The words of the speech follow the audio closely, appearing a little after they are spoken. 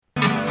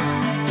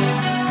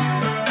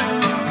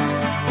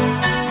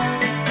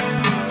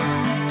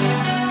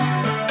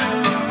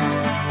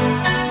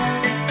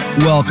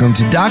Welcome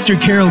to Dr.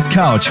 Carol's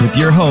Couch with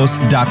your host,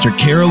 Dr.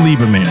 Carol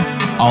Lieberman.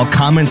 All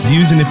comments,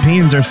 views, and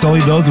opinions are solely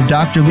those of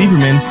Dr.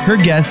 Lieberman, her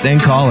guests,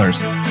 and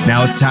callers.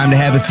 Now it's time to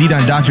have a seat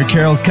on Dr.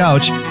 Carol's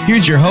Couch.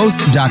 Here's your host,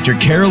 Dr.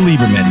 Carol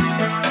Lieberman.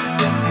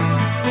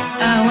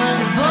 I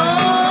was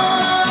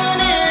born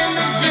in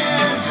the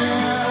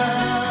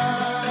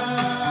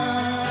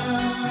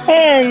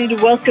desert.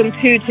 And welcome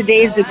to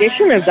today's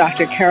edition of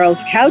Dr. Carol's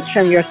Couch.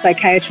 I'm your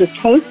psychiatrist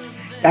host,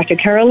 Dr.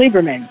 Carol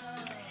Lieberman.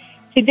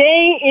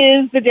 Today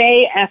is the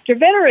day after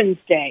Veterans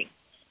Day.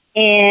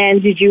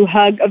 And did you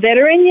hug a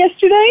veteran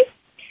yesterday?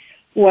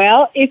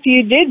 Well, if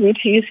you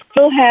didn't, you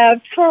still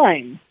have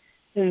time.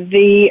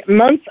 The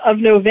month of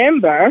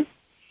November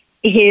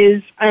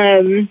is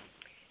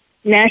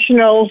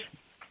National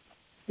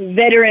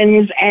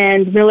Veterans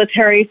and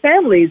Military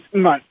Families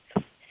Month.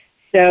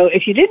 So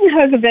if you didn't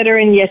hug a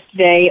veteran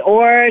yesterday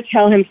or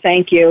tell him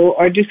thank you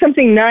or do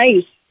something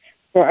nice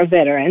for a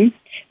veteran,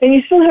 then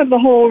you still have the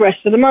whole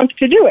rest of the month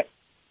to do it.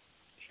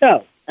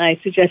 So I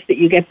suggest that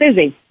you get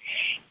busy.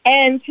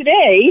 And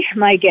today,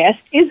 my guest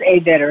is a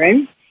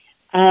veteran.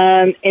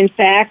 In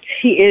fact,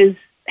 he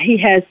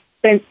has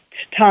spent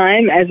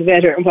time as a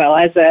veteran,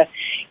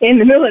 in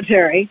the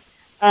military,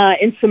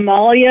 in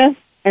Somalia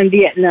and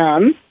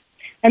Vietnam.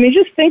 I mean,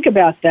 just think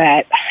about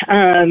that,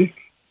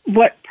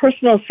 what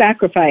personal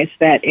sacrifice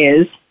that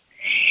is.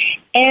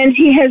 And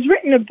he has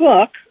written a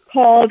book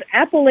called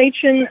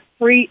Appalachian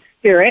Free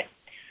Spirit,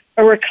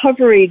 A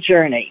Recovery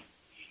Journey.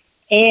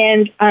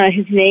 And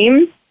his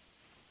name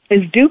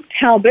is Duke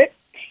Talbot,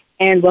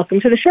 and welcome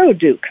to the show,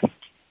 Duke.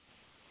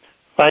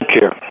 Thank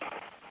you.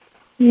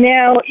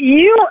 Now,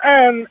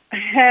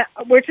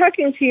 we're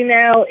talking to you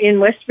now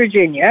in West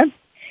Virginia,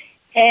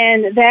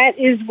 and that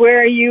is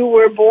where you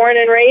were born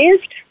and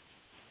raised?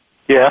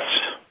 Yes.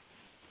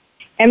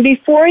 And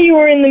before you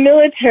were in the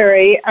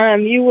military,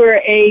 you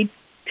were a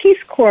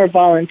Peace Corps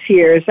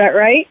volunteer, is that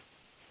right?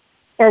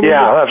 I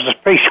was a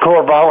Peace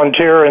Corps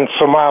volunteer in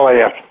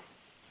Somalia.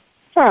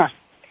 Huh.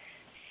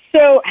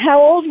 So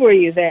how old were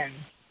you then?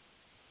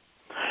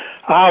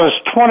 I was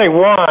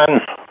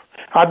 21.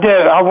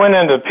 I went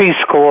into Peace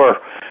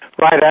Corps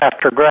right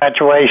after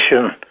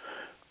graduation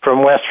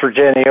from West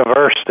Virginia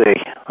University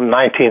in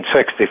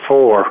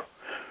 1964.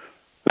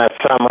 That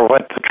summer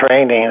went to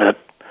training at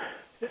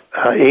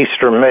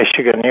Eastern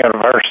Michigan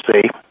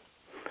University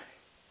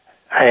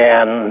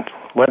and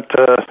went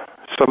to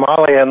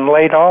Somalia in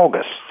late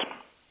August.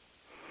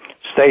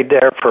 Stayed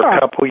there for a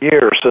couple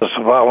years as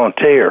a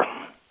volunteer.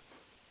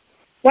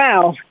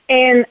 Wow.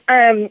 And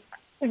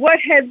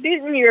what had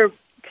been your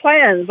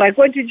plans? Like,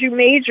 what did you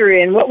major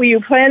in? What were you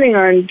planning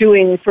on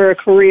doing for a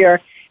career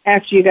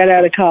after you got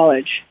out of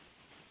college?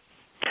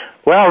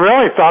 Well, I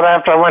really thought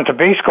after I went to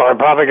Peace Corps I'd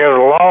probably go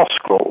to law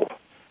school.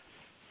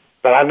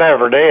 But I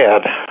never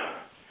did.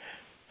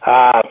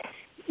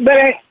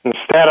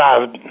 Instead,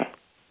 that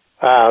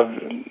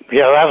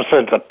was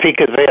at the peak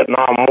of the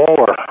Vietnam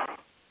War.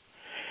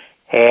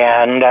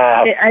 And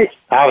I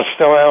was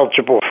still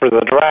eligible for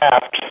the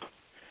draft.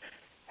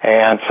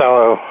 And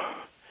so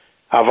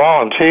I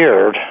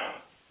volunteered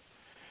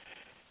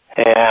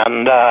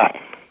and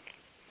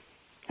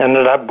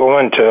ended up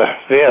going to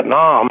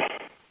Vietnam.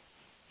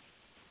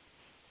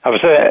 I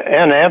was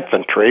in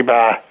infantry,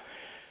 but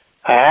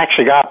I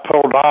actually got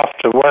pulled off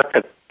to work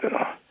at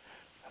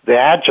the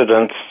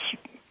adjutant's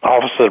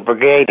office at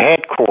brigade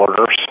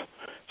headquarters.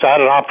 So I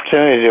had an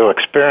opportunity to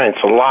experience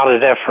a lot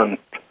of different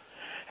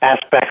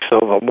aspects of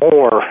the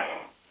war.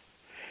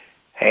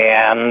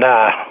 And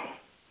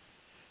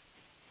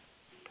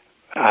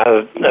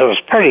it was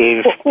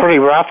pretty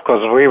rough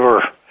because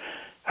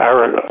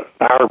our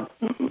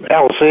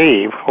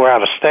LZ, where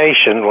out of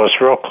station, was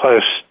real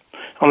close,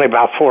 only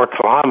about 4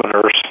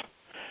 kilometers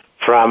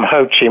from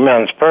Ho Chi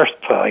Minh's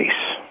birthplace.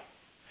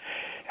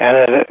 And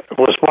it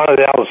was one of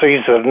the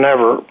LZs that had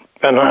never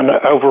been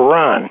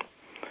overrun.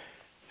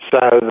 So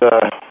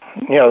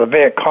the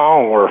Viet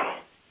Cong were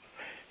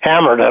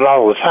hammered it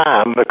all the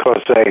time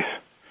because they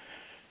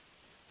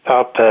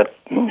thought that,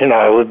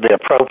 it would be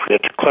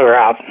appropriate to clear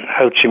out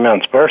Ho Chi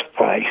Minh's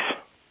birthplace.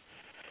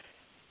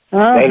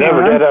 Uh-huh. They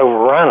never did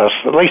overrun us,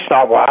 at least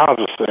not while I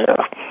was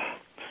there.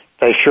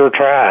 They sure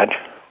tried.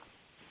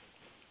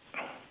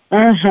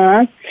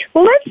 Uh-huh.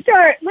 Well,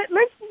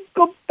 let's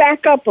go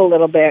back up a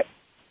little bit.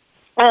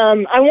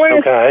 I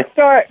want to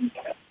start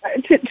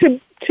to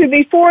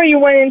before you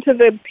went into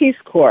the Peace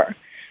Corps.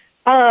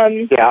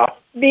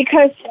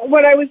 Because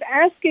what I was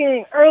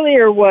asking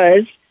earlier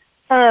was,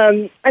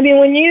 when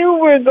you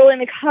were going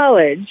to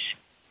college,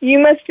 you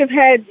must have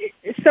had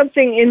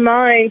something in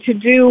mind to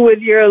do with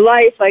your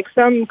life, like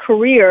some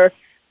career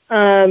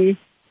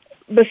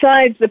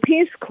besides the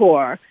Peace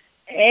Corps.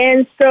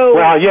 And so...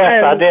 Well,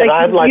 yes, I did.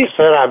 Like I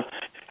said, I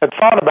had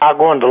thought about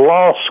going to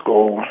law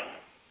school.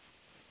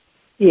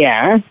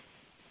 Yeah.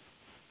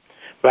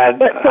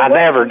 But I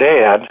never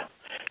did.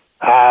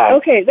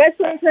 Okay, that's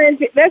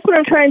what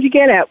I'm trying to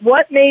get at.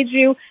 What made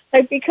you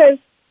because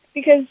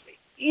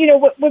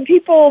when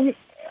people,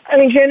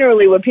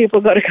 generally when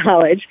people go to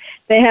college,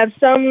 they have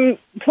some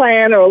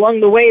plan, or along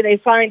the way they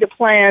find a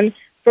plan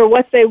for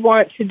what they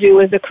want to do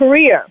as a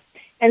career.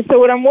 And so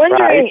what I'm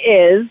wondering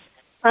is,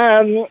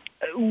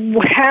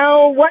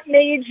 what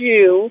made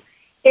you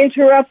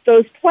interrupt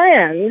those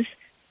plans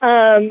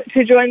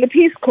to join the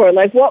Peace Corps?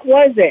 Like, what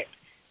was it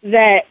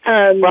that...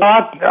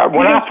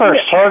 when I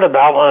first heard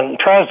about when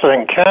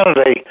President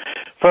Kennedy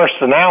first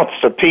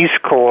announced the Peace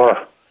Corps,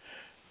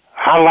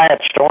 I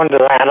latched onto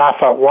that, and I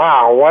thought,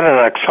 wow, what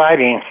an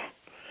exciting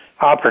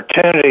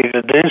opportunity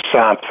to do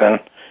something.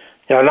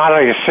 Not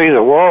only to see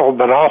the world,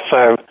 but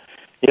also,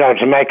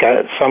 to make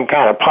some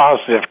kind of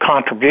positive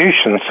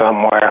contribution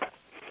somewhere.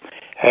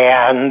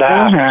 And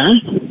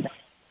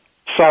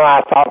so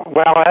I thought,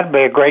 well, that'd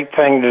be a great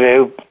thing to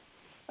do,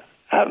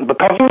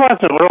 because I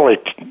wasn't really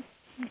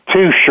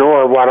too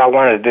sure what I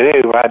wanted to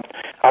do. I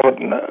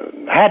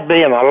had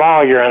being a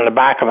lawyer in the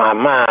back of my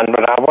mind,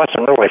 but I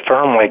wasn't really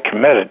firmly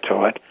committed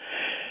to it.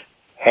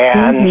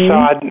 And so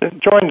I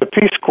joined the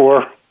Peace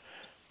Corps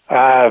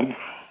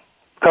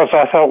because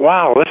I thought,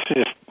 wow, this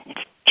is a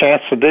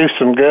chance to do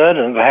some good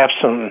and to have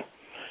some,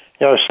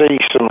 see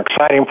some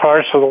exciting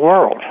parts of the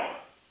world.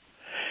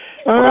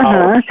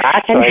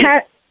 Actually,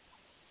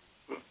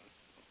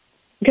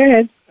 go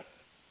ahead.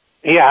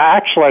 Yeah,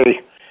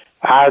 actually,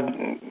 I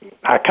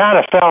kind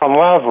of fell in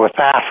love with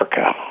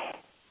Africa.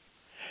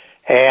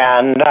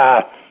 And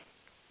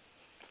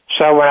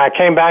so when I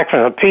came back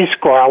from the Peace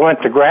Corps, I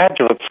went to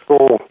graduate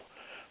school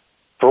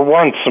for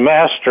one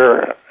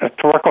semester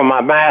to work on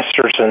my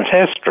master's in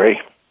history.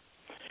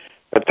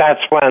 But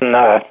that's when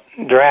the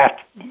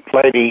draft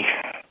lady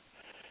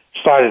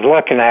started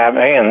looking at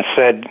me and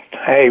said,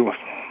 hey, we're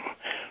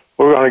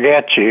going to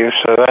get you.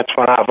 So that's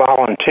when I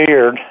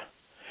volunteered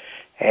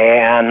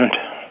and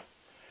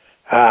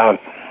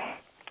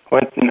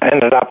went and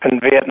ended up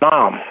in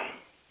Vietnam.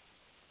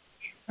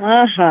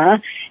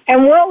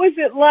 And what was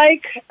it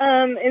like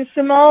in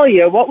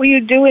Somalia? What were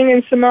you doing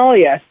in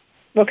Somalia?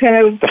 What kind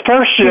of... The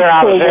first year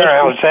I was there,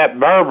 I was at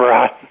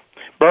Berbera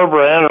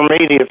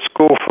Intermediate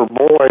School for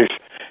Boys,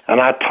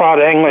 and I taught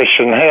English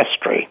and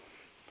history.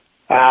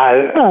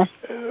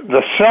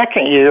 The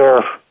second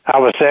year I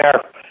was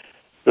there,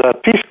 the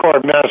Peace Corps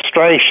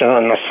administration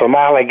and the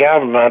Somali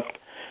government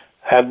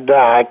had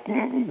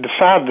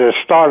decided to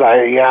start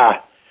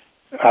a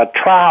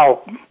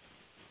trial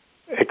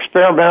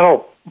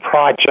experimental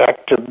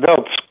project to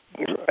build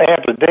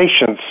add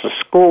additions to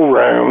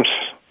schoolrooms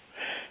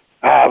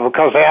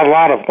because they had a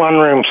lot of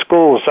one-room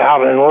schools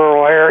out in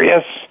rural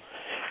areas,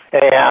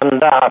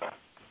 and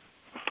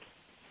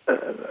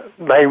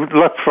they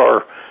looked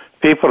for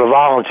people to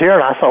volunteer,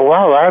 and I thought,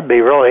 well, that would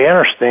be really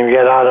interesting to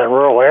get out in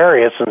rural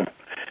areas and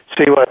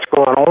see what's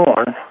going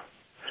on.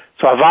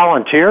 So I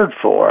volunteered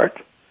for it,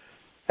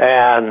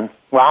 and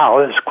wow,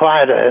 it was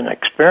quite an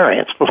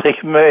experience,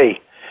 believe me.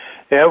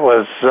 It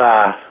was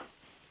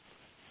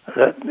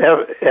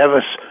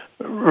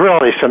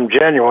really some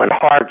genuine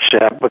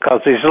hardship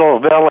because these little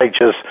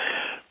villages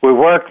we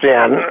worked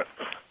in,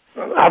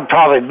 I'd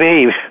probably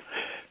be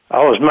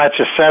as much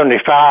as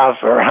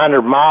 75 or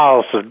 100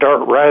 miles of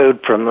dirt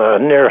road from the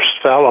nearest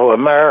fellow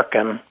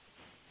American.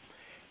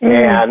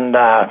 And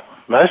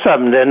most of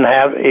them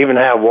didn't even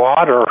have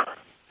water,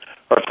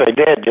 or if they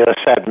did, just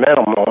had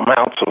minimal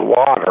amounts of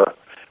water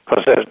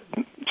because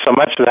so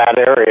much of that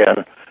area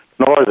in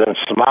northern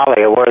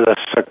Somalia where this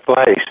took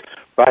place,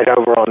 right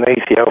over on the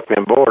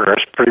Ethiopian border,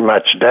 is pretty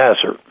much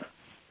desert.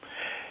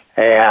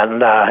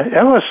 And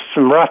it was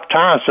some rough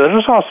times, but it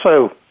was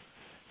also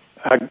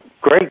a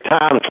great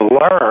time to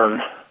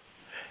learn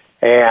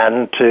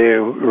and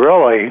to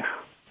really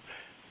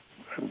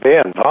be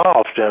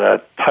involved in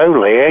a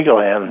totally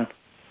alien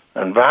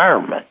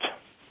environment.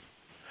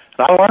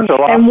 And I learned a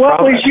lot. And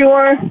what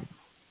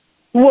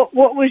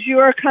was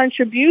your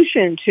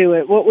contribution to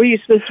it? What were you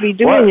supposed to be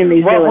doing in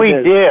these villages? What we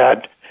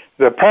did,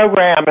 the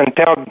program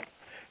until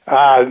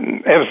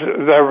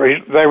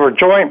they were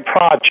joint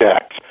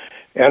projects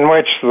in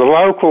which the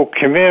local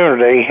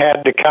community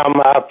had to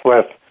come up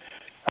with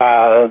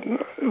the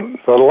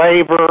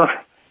labor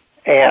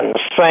and the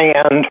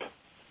sand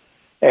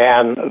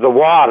and the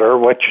water,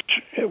 which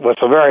was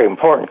a very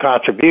important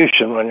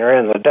contribution when you're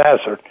in the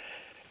desert.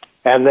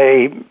 And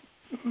the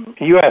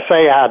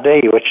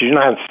USAID, which is the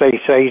United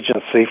States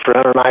Agency for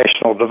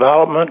International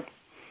Development,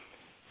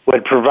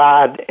 would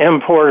provide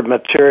imported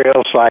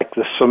materials like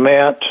the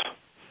cement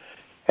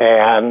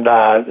and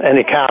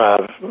any kind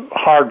of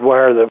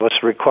hardware that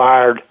was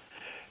required,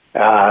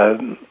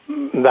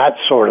 that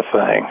sort of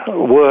thing,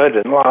 wood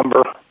and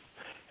lumber.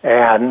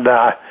 And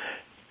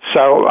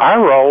so our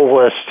role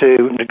was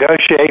to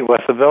negotiate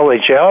with the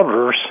village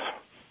elders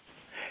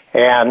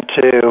and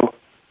to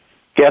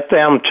get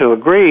them to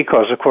agree,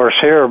 because, of course,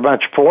 here are a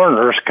bunch of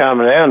foreigners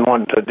coming in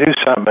wanting to do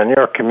something in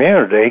your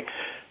community.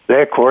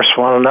 They, of course,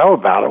 want to know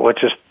about it,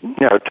 which is,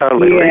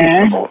 totally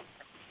reasonable.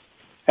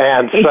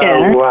 And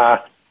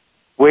so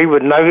we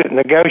would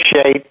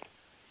negotiate.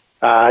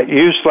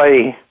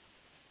 Usually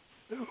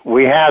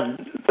we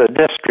had the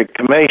district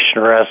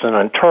commissioner as an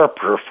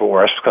interpreter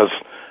for us because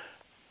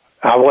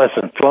I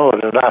wasn't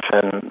fluent enough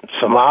in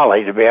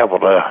Somali to be able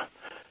to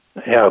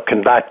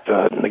conduct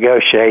the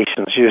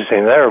negotiations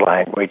using their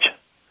language.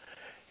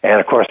 And,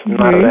 of course,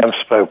 none of them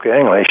spoke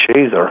English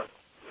either.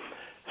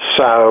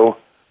 So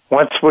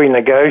once we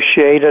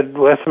negotiated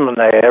with them and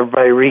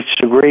everybody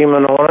reached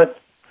agreement on it,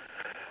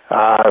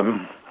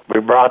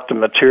 we brought the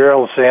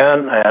materials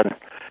in and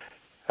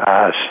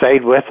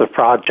stayed with the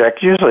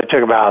project. Usually it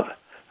took about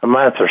a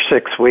month or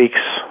 6 weeks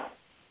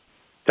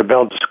to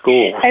build the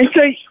school. And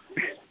so,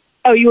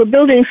 you were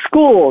building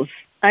schools.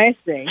 I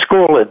see.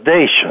 School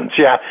additions,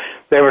 yeah.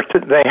 They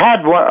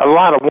had a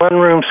lot of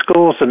one-room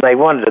schools, and they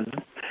wanted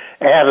to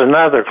add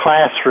another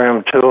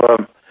classroom to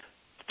them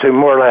to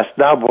more or less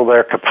double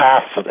their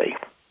capacity.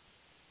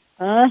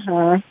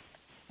 Well,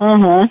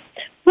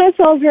 that's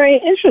all very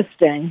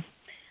interesting.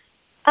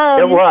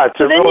 It was.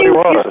 It really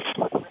was.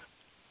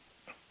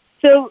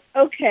 So,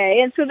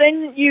 okay, and so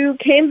then you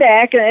came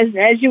back, and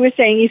as you were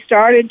saying, you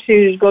started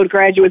to go to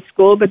graduate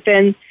school, but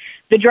then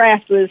the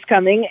draft was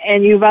coming,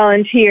 and you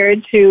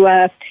volunteered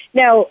to.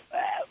 Now,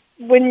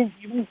 when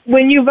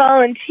you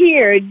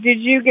volunteered,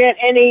 did you get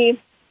any?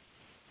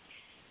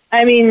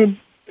 I mean,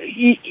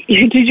 did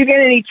you get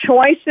any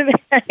choice of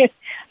it?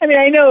 I mean,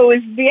 I know it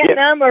was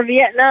Vietnam or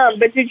Vietnam,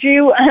 but did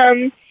you?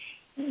 I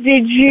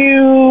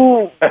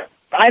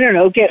don't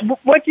know.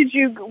 What did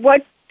you go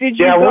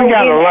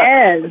in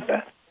as?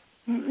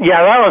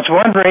 Yeah, that was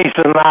one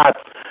reason I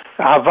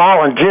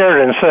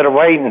volunteered instead of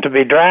waiting to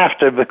be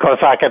drafted,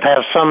 because I could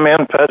have some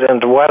input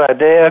into what I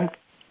did.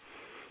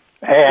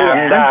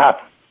 And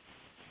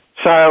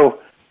so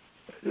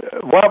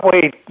what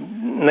we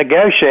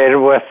negotiated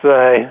with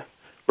the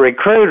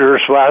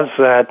recruiters was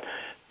that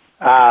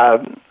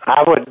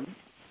I would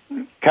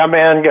come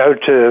in, go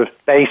to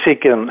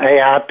basic and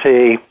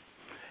AIT,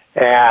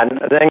 and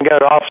then go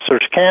to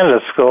Officers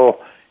Candidate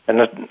School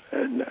and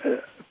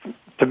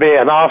to be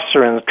an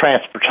officer in the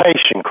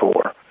Transportation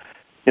Corps.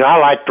 I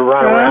like to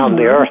run around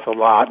the earth a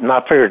lot, and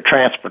I figured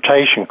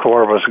Transportation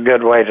Corps was a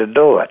good way to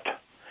do it.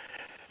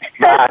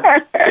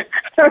 But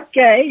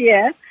okay,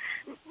 yeah.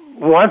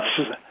 Once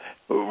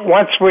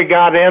we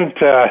got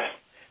into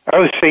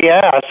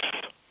OCS,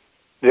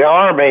 the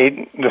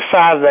Army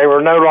decided they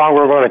were no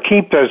longer going to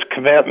keep those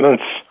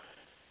commitments,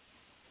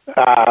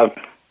 to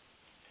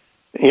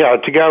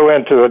go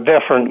into the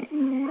different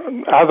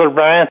other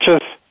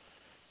branches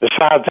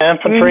besides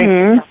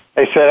infantry.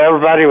 They said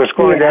everybody was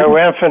going to go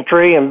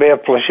infantry and be a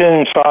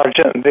platoon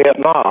sergeant in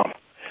Vietnam.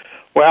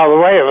 Well,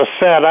 the way it was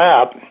set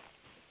up,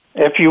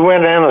 if you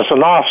went in as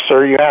an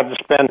officer, you had to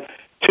spend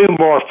 2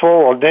 more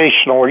full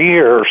additional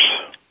years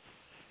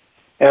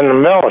in the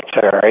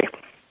military.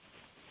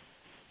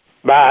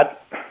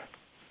 But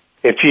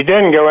if you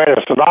didn't go in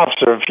as an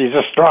officer, if you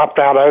just dropped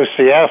out of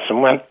OCS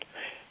and went,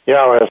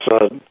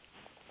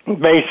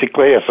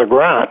 basically as a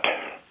grunt,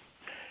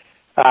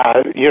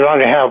 you'd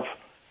only have,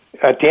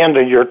 at the end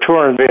of your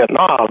tour in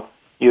Vietnam,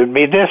 you'd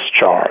be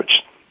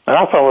discharged. And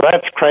I thought, well,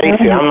 that's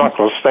crazy. I'm not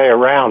going to stay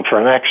around for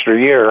an extra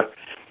year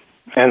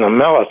in the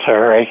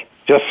military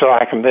just so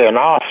I can be an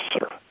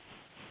officer.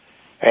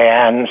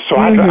 And so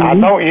I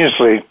don't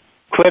usually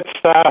quit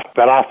stuff,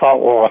 but I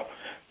thought, well,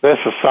 this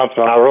is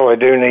something I really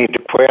do need to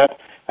quit.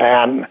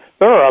 And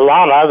there are a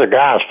lot of other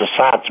guys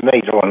besides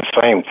me doing the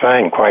same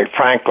thing, quite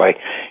frankly,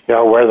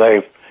 where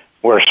they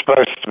were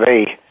supposed to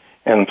be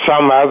in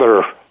some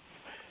other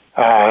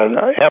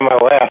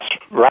MOS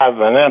rather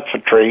than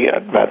infantry,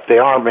 but the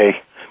Army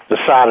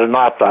decided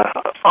not to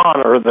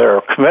honor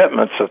their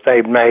commitments that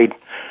they'd made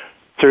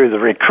through the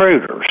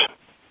recruiters.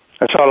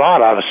 And so a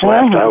lot of us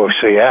left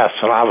OCS,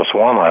 and I was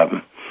one of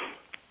them.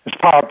 It's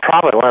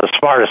probably one of the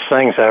smartest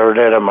things I ever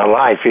did in my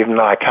life, even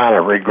though I kind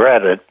of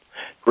regretted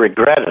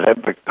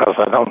it because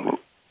I don't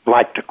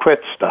like to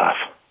quit stuff.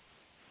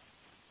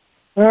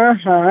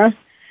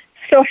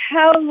 So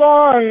how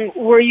long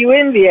were you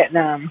in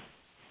Vietnam?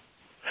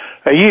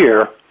 A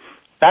year.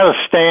 That was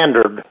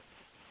standard.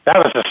 That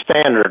was the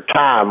standard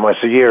time, was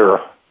a year.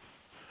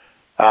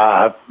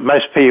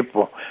 Most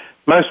people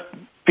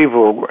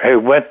who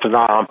went to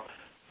Nam,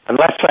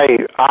 unless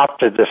they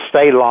opted to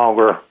stay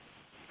longer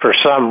for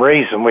some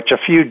reason, which a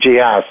few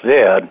GIs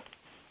did,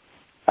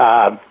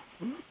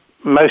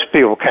 most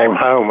people came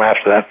home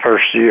after that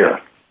first year.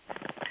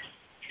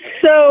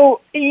 So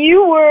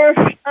you were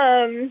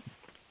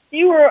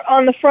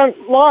on the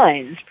front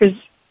lines,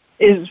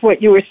 is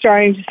what you were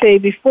starting to say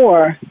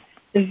before.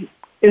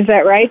 Is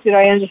that right? Did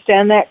I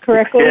understand that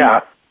correctly?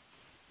 Yeah.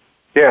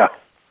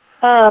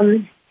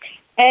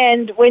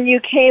 And when you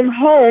came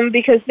home,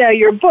 because now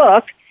your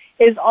book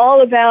is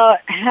all about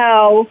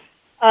how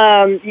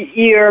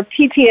your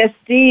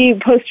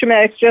PTSD,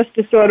 post-traumatic stress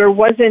disorder,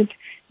 wasn't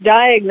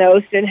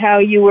diagnosed, and how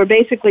you were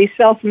basically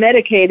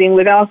self-medicating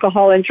with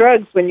alcohol and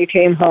drugs when you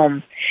came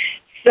home.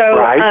 So,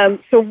 right.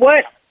 So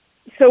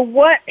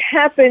what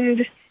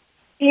happened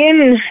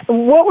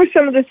what were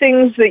some of the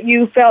things that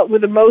you felt were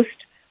the most,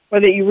 or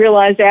that you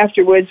realized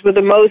afterwards were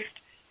the most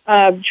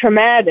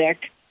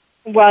traumatic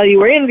while you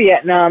were in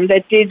Vietnam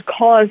that did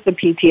cause the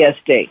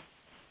PTSD?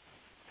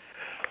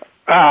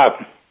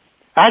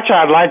 Actually,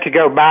 I'd like to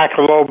go back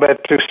a little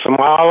bit to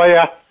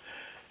Somalia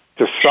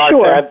to start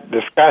that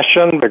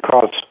discussion?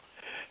 Because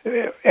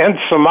in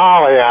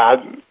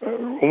Somalia,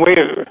 we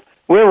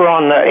were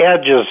on the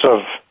edges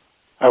of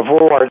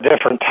war at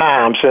different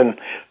times, and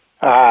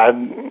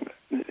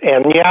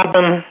in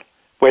Yemen,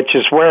 which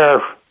is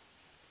where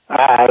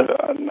I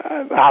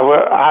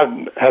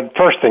had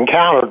first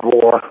encountered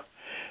war,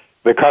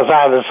 because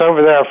I was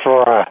over there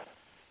for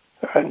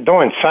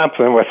doing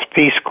something with the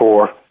Peace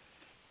Corps,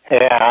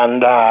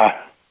 and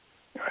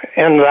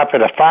ended up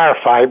in a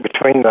firefight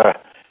between the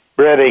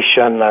British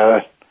and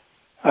the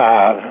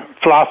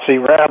Flossie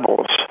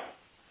rebels.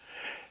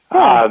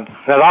 And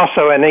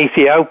also in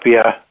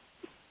Ethiopia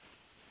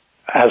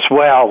as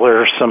well,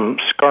 there's some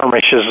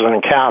skirmishes and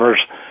encounters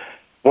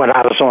when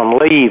I was on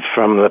leave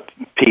from the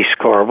Peace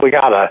Corps. We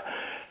got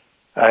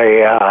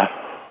a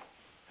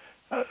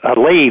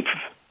leave,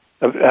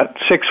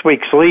 6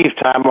 weeks leave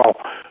time. Well,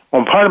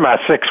 on part of my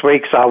 6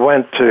 weeks, I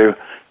went to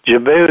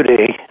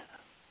Djibouti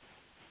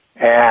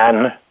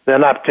and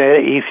then up to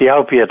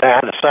Ethiopia to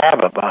Addis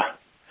Ababa.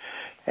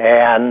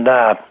 And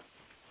I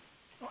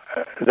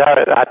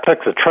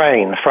took the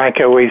train, the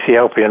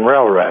Franco-Ethiopian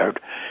Railroad,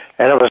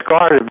 and it was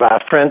guarded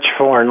by French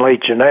Foreign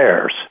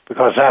Legionnaires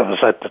because that was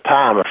at the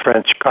time a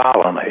French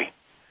colony.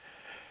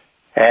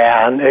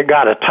 And it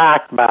got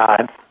attacked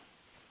by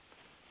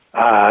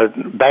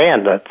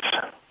bandits.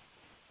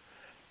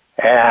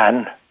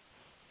 And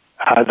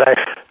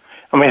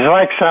it's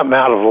like something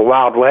out of a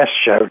Wild West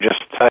show, just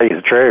to tell you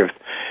the truth.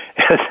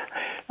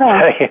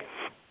 They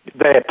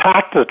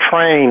attacked the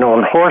train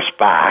on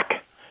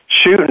horseback,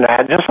 shooting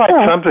at it, just like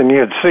something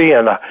you'd see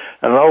in an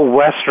old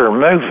Western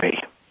movie.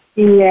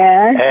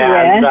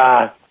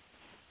 And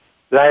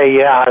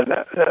they,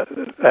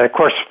 of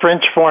course,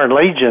 French Foreign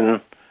Legion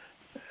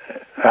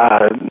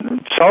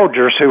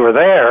soldiers who were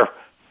there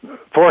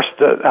forced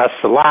us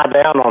to lie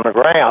down on the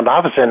ground. I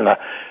was in the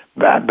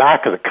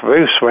back of the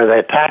caboose where they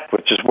attacked,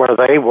 which is where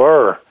they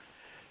were.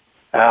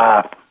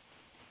 They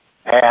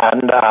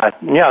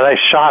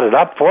shot it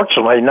up.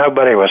 Fortunately,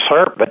 nobody was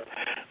hurt, but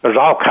there's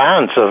all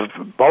kinds of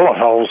bullet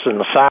holes in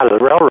the side of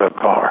the railroad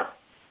car.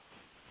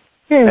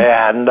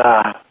 And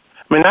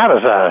that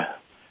was a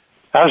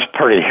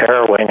pretty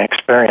harrowing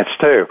experience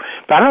too.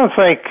 But I don't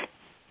think,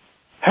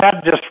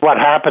 had just what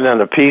happened in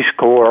the Peace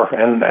Corps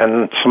and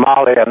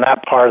Somalia and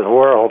that part of the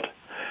world,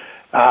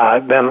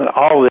 then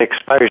all the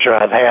exposure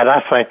I'd had,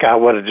 I think I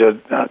would have just,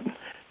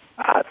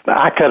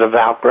 I could have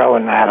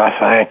outgrown that, I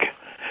think,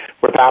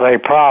 without any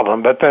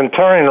problem. But then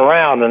turning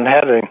around and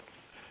heading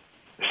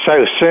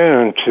so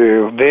soon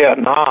to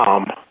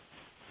Vietnam,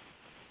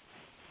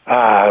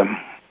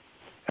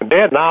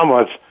 Vietnam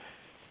was,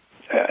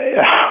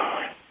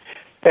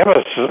 it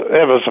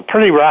was a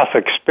pretty rough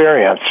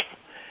experience,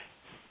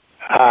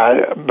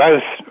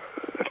 both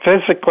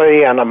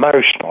physically and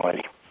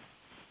emotionally.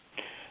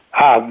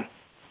 I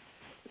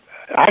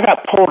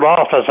got pulled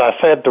off, as I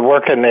said, to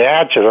work in the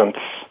adjutant's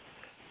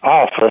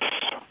office,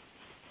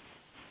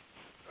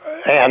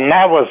 and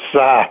that was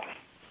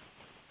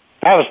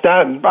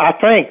done. I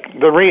think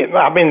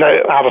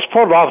I was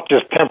pulled off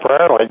just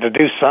temporarily to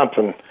do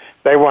something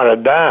they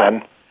wanted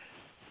done,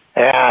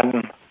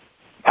 and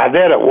I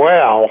did it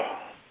well,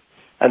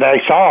 and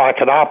they saw I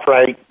could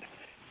operate,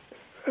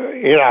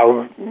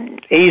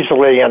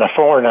 easily in a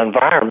foreign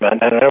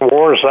environment and in a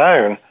war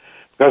zone,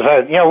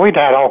 because we'd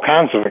had all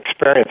kinds of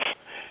experience,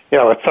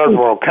 with third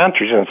world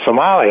countries in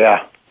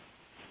Somalia,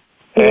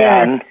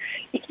 and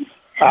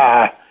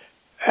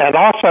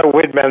also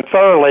we'd been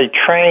thoroughly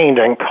trained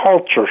in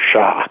culture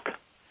shock,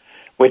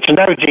 which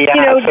no GI's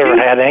ever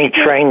had any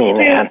training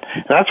in. And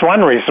that's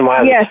one reason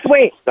why. Yes,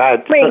 wait,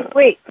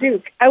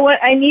 Duke.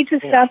 I need to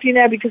stop you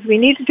now because we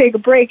need to take a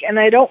break, and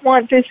I don't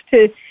want this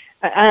to.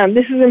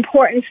 This is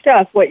important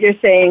stuff, what you're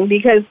saying,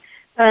 because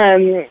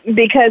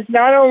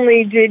not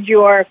only did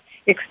your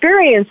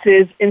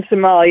experiences in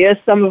Somalia,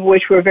 some of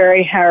which were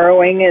very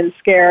harrowing and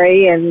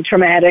scary and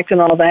traumatic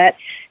and all that,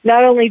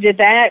 not only did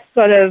that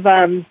sort of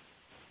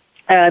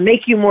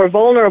make you more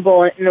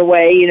vulnerable in a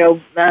way,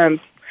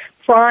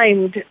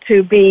 primed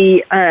to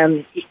be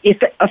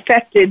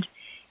affected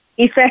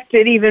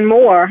even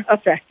more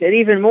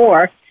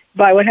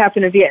by what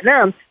happened in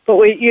Vietnam. But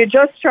what you're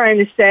just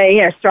starting to say,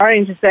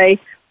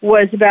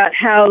 was about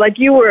how, like,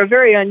 you were a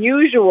very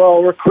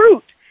unusual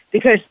recruit,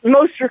 because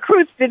most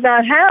recruits did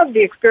not have the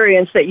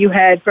experience that you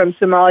had from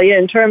Somalia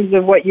in terms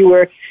of what you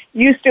were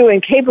used to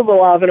and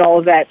capable of and all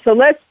of that. So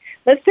let's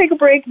take a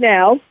break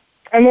now,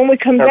 and when we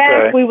come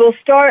back, we will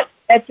start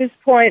at this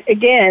point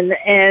again,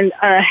 and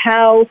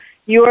how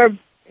your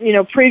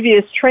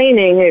previous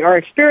training or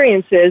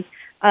experiences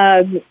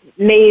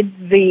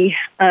made the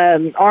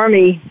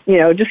Army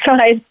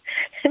decide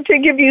to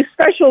give you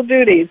special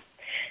duties.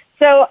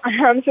 So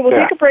we'll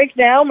take a break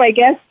now. My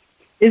guest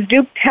is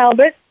Duke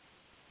Talbot.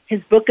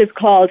 His book is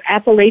called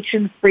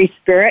Appalachian Free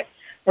Spirit,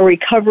 A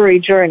Recovery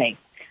Journey.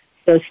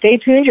 So stay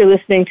tuned. You're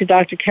listening to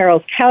Dr.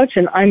 Carol's Couch,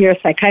 and I'm your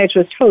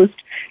psychiatrist host,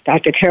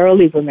 Dr. Carol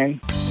Lieberman.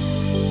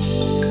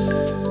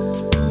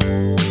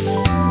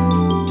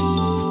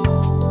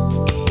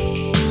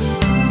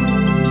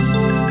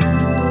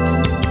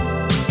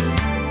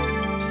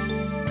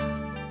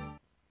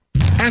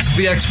 Ask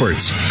the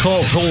experts.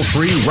 Call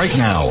toll-free right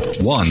now,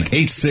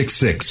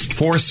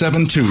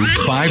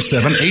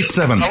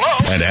 1-866-472-5787.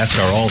 And ask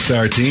our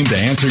All-Star team to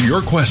answer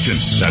your question.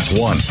 That's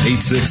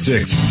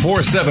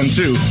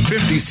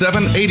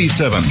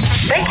 1-866-472-5787.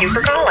 Thank you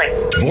for calling.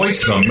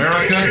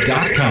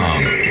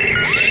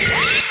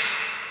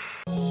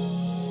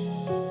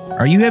 VoiceAmerica.com.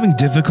 Are you having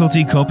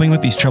difficulty coping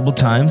with these troubled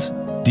times?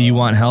 Do you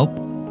want help?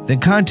 Then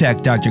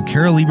contact Dr.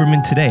 Carol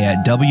Lieberman today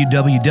at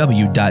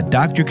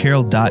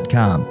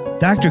www.drcarol.com.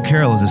 Dr.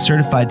 Carol is a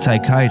certified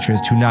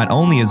psychiatrist who not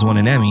only has won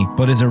an Emmy,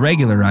 but is a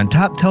regular on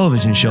top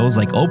television shows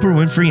like Oprah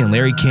Winfrey and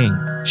Larry King.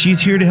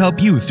 She's here to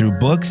help you through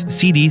books,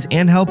 CDs,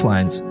 and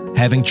helplines.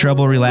 Having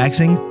trouble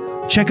relaxing?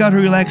 Check out her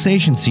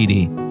relaxation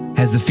CD.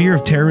 Has the fear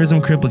of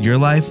terrorism crippled your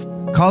life?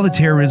 Call the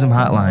terrorism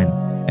hotline.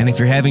 And if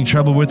you're having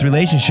trouble with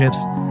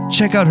relationships,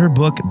 check out her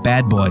book,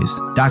 Bad Boys.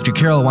 Dr.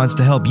 Carol wants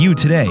to help you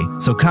today,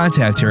 so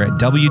contact her at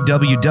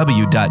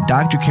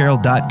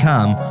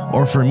www.drcarol.com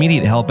or for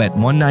immediate help at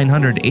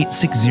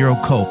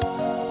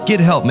 1-900-860-COPE. Get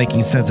help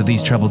making sense of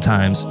these troubled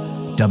times.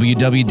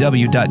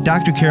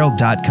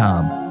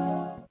 www.drcarol.com.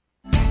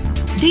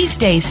 These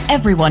days,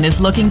 everyone is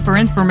looking for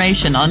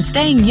information on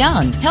staying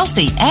young,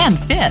 healthy, and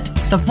fit.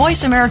 The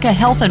Voice America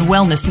Health and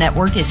Wellness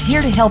Network is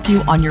here to help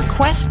you on your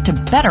quest to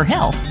better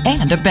health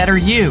and a better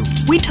you.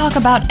 We talk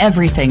about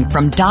everything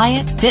from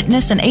diet,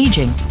 fitness, and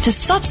aging to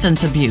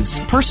substance abuse,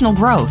 personal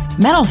growth,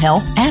 mental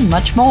health, and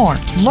much more.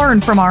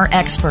 Learn from our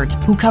experts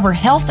who cover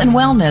health and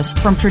wellness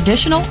from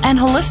traditional and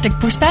holistic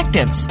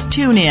perspectives.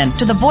 Tune in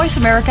to the Voice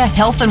America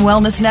Health and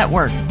Wellness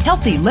Network.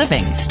 Healthy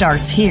living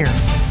starts here.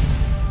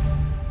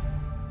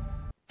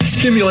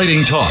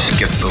 Stimulating talk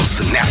gets those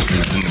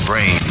synapses in the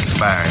brain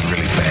firing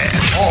really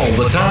fast. all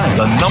the time.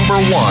 The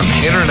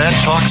 #1 internet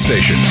talk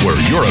station where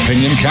your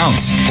opinion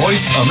counts.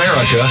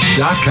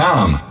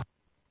 VoiceAmerica.com.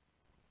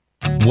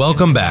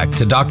 Welcome back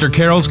to Dr.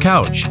 Carol's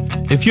Couch.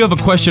 If you have a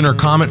question or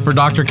comment for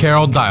Dr.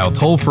 Carol, dial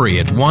toll-free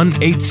at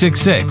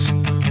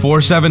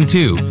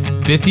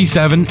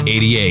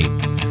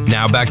 1-866-472-5788.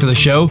 Now back to the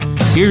show.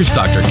 Here's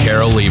Dr.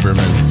 Carol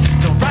Lieberman.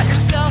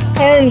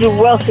 And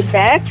welcome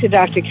back to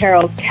Dr.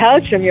 Carol's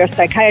Couch. I'm your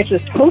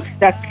psychiatrist host,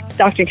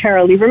 Dr.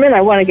 Carol Lieberman.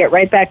 I want to get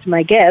right back to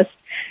my guest,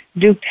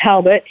 Duke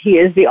Talbot. He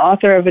is the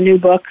author of a new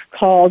book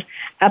called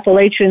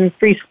Appalachian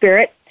Free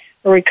Spirit,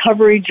 A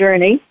Recovery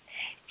Journey.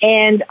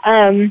 And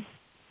I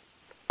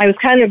was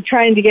kind of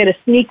trying to get a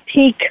sneak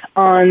peek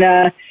on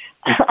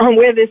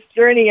where this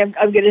journey.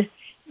 I'm going to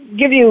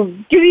give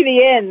you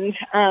the end.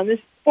 This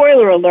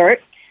spoiler alert.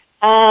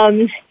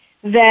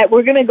 That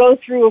we're going to go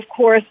through, of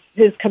course,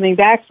 his coming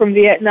back from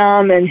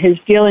Vietnam and his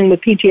dealing with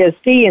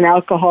PTSD and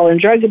alcohol and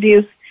drug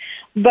abuse.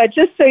 But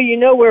just so you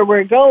know where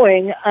we're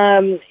going,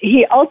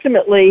 he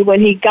ultimately,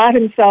 when he got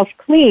himself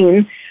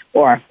clean,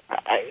 or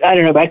I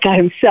don't know about got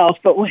himself,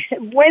 but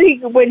when he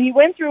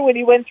went through what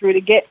he went through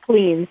to get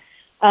clean,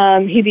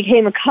 he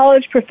became a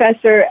college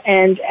professor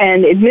and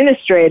an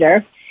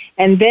administrator,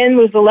 and then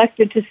was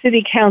elected to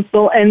city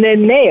council and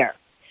then mayor.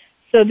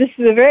 So this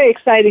is a very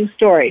exciting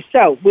story.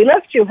 So we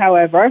left you,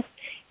 however,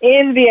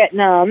 in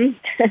Vietnam,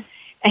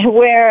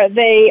 where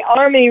the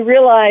Army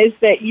realized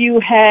that you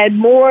had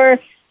more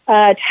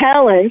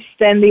talents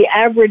than the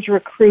average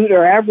recruit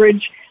or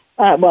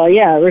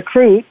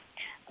recruit,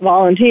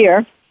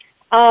 volunteer,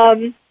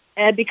 and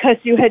because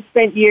you had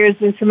spent years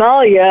in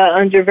Somalia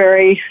under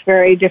very,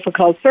 very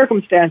difficult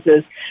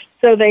circumstances.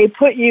 So they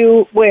put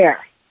you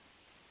where?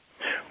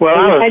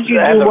 Well, had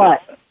you do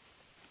what?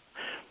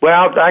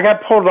 Well, I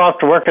got pulled off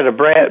to work at a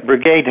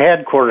brigade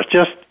headquarters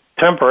just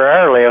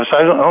temporarily. I was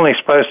only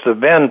supposed to have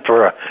been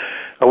for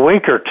a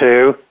week or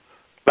two,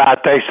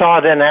 but they saw I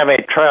didn't have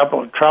any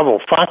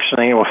trouble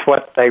functioning with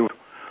what they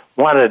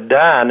wanted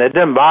done. It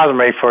didn't bother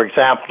me, for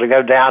example, to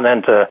go down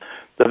into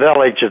the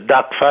village of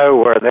Duc Pho,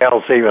 where the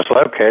LZ was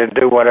located, and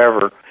do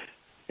whatever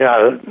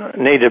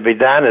needed to be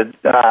done.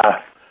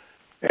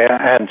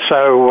 And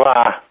so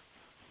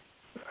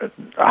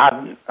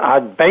I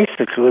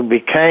basically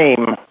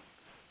became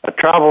a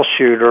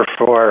troubleshooter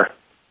for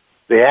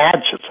the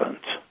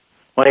adjutant.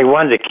 When he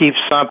wanted to keep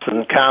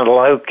something kind of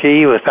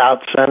low-key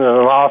without sending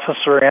an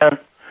officer in,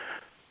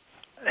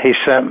 he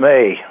sent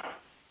me.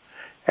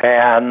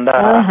 And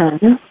I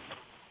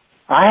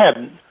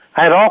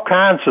had all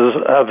kinds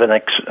of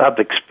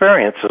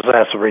experiences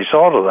as a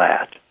result of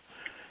that.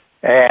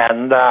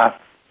 And,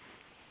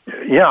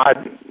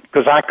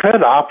 because I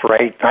could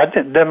operate, it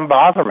didn't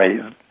bother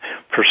me.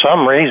 For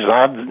some reason,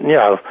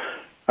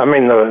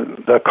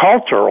 the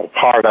cultural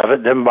part of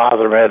it didn't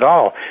bother me at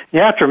all. You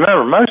have to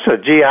remember, most of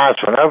the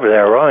GIs went over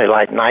there were only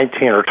like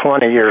 19 or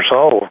 20 years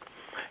old.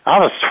 I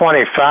was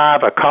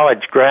 25, a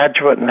college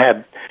graduate, and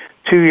had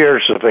 2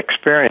 years of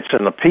experience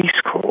in the Peace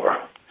Corps.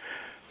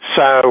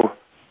 So,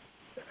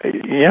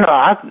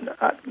 I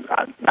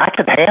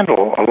could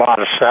handle a lot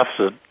of stuff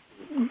that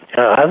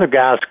other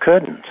guys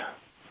couldn't.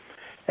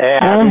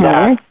 And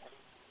the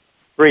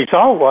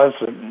result was,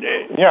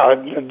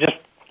 just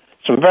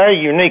some very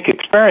unique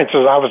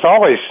experiences. I was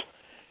always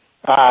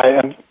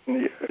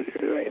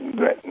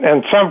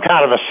in some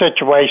kind of a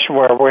situation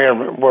where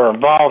we're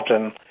involved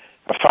in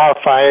a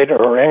firefight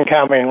or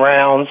incoming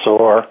rounds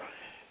or,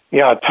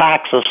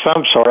 attacks of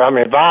some sort. I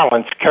mean,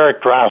 violence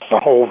characterized the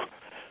whole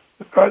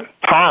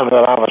time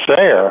that I was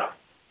there.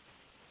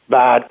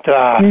 But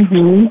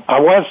I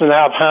wasn't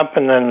out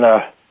humping in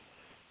the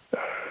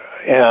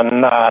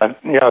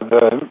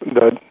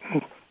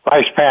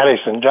rice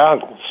paddies and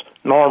jungles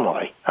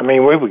normally. I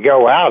mean, we would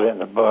go out in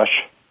the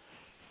bush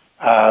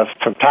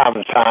from time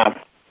to time,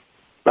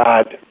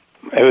 but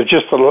it was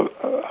just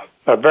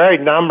a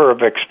varied number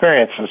of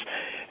experiences.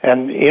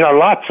 And,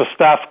 lots of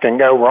stuff can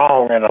go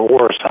wrong in a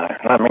war zone.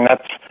 I mean,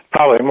 that's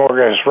probably more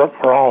goes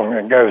wrong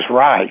than goes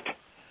right.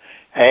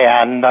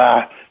 And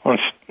when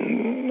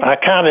I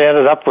kind of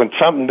ended up when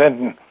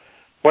something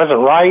wasn't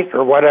right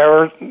or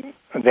whatever,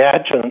 the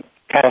adjutant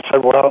kind of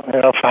said, well,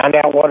 find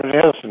out what it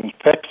is and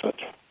fix it.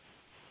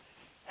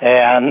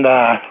 And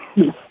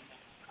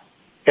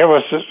it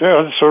was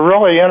a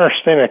really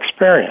interesting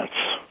experience.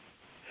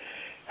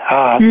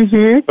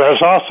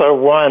 There's also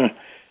one,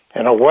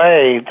 in a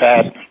way,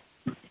 that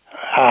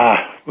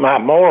my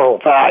moral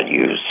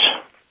values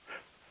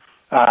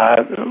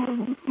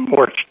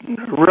were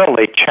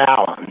really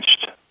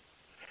challenged.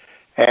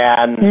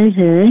 And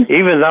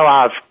even though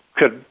I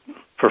could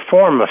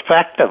perform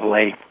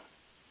effectively,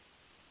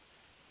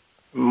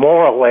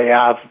 morally,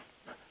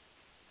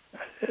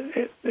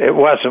 it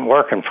wasn't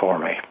working for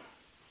me.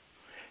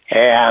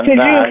 And could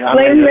you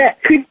explain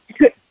that?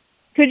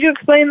 Could you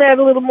explain that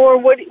a little more?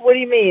 What do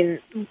you mean?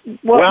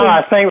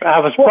 I think I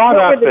was brought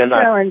up in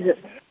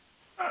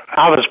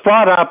I was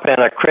brought up in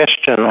a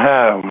Christian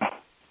home,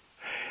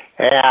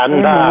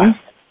 and I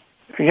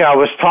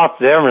was taught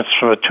the difference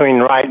between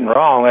right and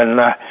wrong, and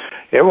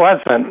it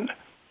wasn't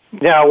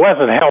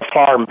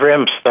hellfire and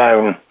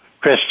brimstone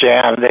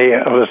Christianity.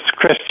 It was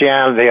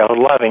Christianity of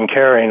loving,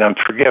 caring, and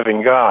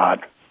forgiving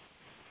God.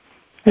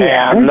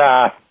 And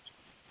I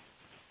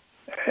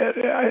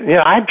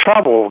had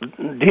trouble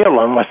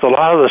dealing with a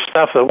lot of the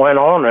stuff that went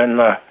on in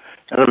the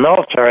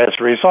military as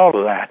a result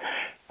of that.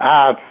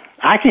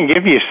 I can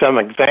give you some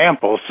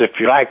examples if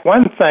you like.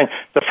 One thing,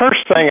 the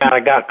first thing I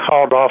got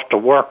called off to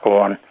work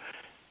on,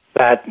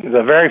 that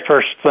the very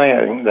first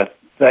thing that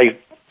they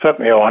put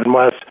me on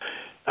was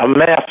a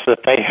mess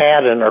that they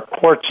had in their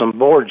courts and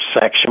boards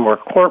section where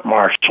court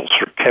martials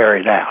were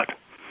carried out.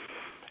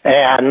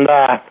 And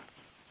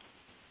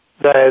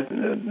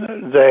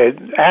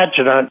the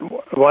adjutant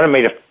wanted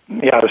me to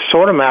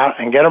sort them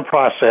out and get them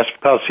processed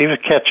because he was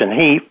catching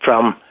heat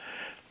from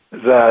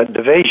the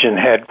division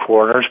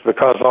headquarters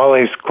because all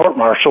these court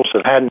martials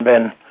that hadn't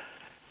been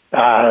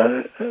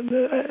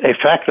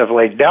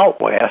effectively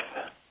dealt with.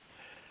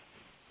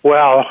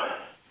 Well,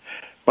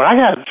 when I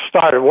got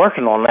started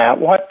working on that,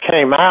 what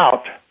came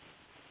out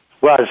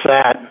was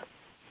that,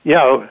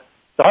 the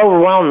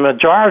overwhelming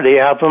majority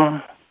of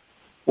them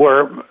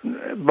were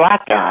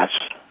black guys,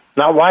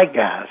 not white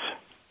guys.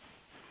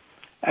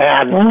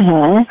 And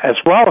as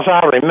well as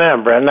I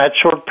remember, in that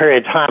short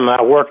period of time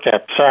I worked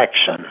that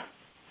section,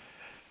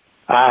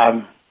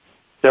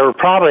 there were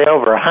probably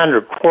over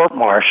 100 court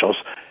martials,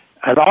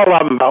 and all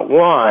of them but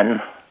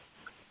one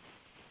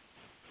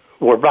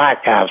were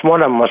black guys.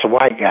 One of them was a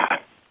white guy.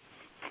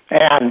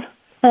 And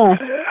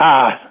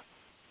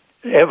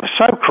it was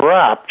so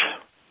corrupt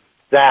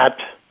that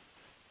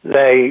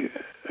the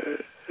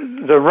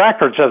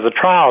records of the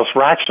trials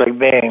were actually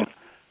being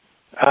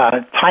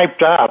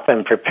typed up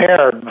and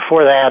prepared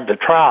before they had the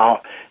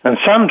trial, and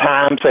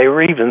sometimes they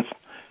were even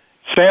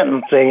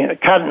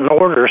cutting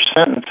orders,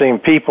 sentencing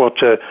people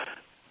to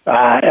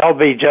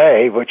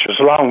LBJ, which was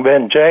Long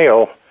Bend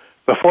Jail,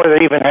 before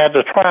they even had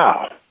the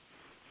trial.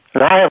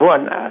 And I have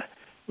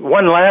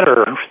one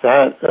letter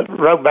that I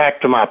wrote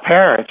back to my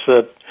parents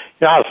that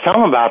I was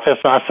telling them about this,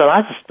 and I said,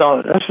 I just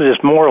don't. This is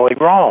just morally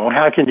wrong.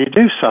 How can you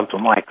do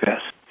something like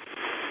this?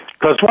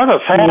 Because what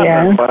was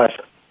happening was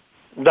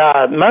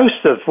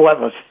most of what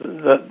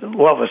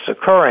was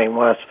occurring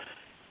was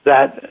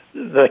that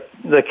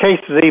the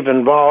cases either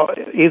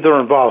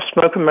involved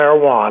smoking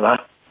marijuana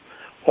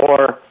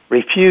or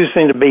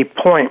refusing to be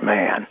point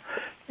man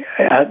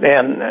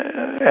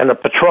and a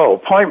patrol.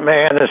 Point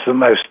man is the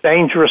most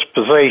dangerous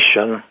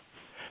position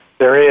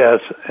there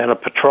is in a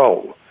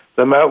patrol,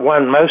 the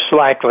one most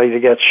likely to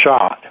get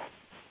shot.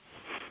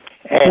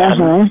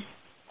 And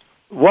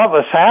what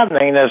was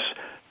happening is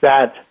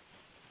that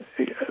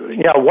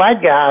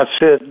white guys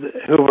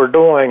who were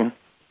doing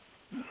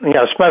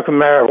smoking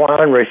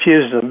marijuana and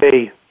refusing to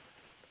be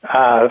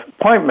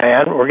point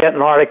man were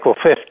getting Article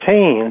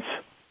 15s,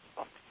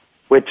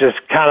 which is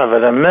kind of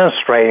an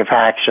administrative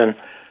action,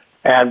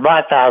 and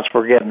black guys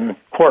were getting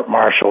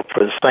court-martialed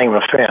for the same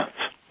offense.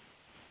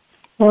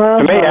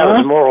 To me, that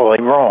was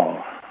morally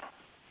wrong.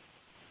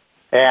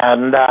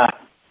 And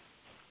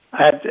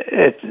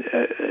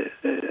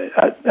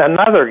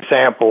another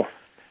example,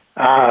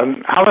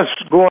 I was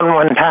going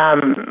one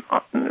time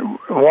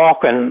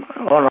walking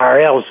on our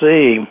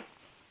LZ,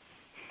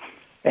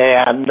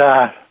 and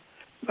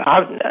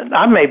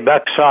I made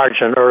Buck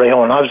Sergeant early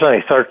on. I was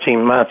only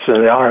 13 months in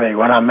the Army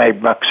when I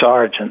made Buck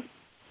Sergeant.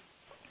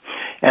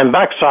 And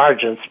Buck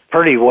Sergeant's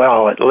pretty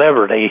well at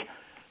liberty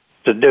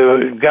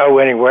to go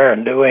anywhere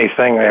and do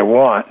anything they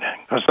want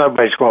because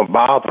nobody's going to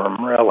bother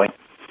them, really.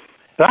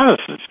 And I was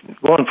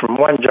going from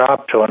one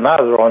job to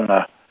another on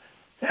the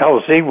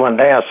LZ one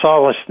day. I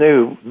saw this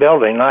new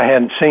building I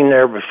hadn't seen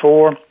there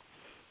before,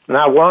 and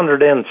I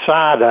wandered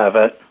inside of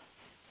it.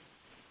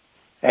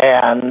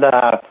 And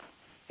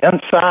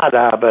inside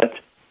of it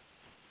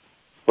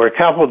were a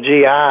couple of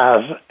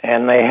GIs,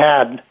 and they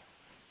had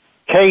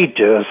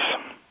cages,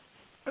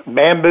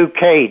 bamboo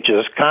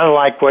cages, kind of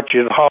like what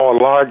you'd haul a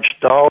large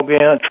dog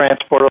in,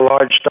 transport a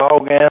large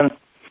dog in.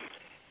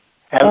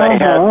 And they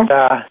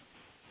had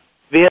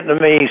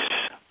Vietnamese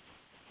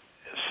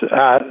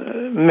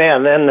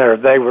men in there.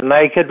 They were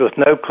naked with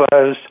no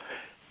clothes.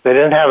 They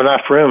didn't have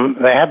enough room.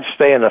 They had to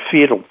stay in a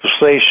fetal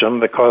position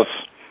because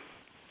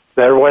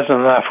there wasn't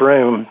enough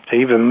room to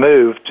even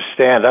move, to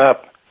stand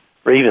up,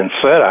 or even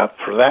sit up,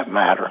 for that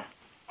matter.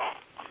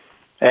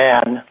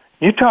 And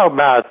you talk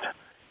about,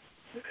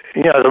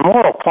 the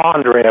moral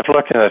quandary of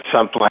looking at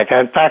something like that.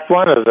 In fact,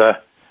 one of the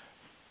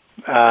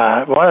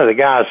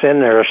guys in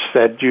there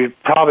said, you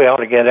probably ought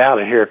to get out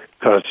of here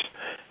because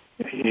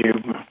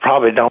you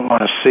probably don't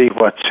want to see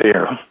what's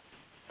here.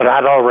 But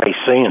I'd already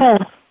seen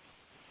it.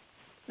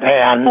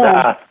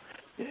 And,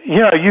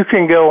 you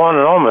can go on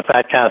and on with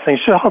that kind of thing.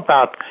 It's all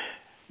about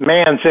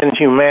man's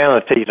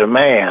inhumanity to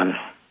man.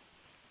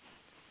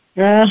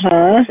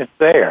 It's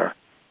there.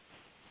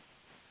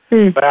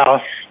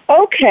 Well,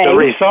 okay. The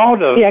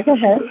result of... Yeah, go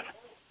ahead.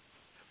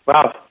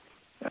 Well,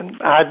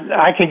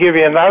 I can give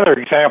you another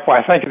example.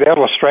 I think it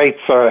illustrates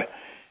sure.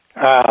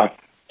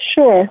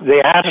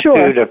 the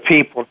attitude of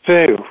people,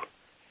 too.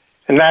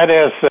 And that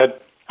is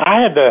that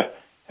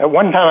at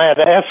one time I had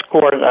to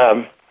escort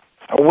a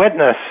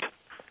witness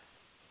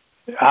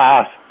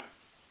to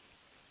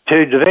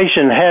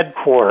division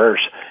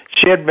headquarters.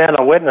 She had been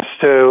a witness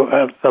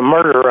to the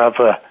murder of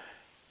an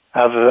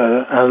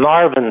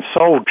Arvin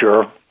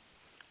soldier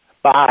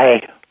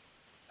by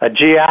a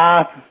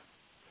GI,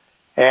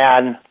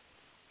 and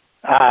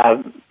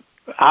I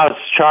was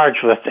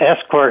charged with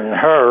escorting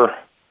her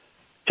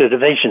to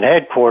division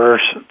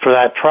headquarters for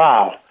that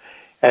trial.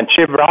 And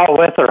she brought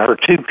with her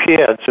two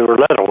kids who were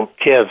little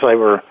kids. They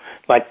were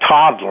like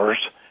toddlers,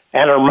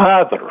 and her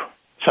mother.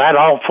 So I had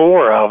all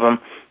four of them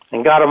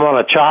and got them on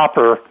a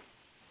chopper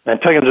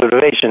and took them to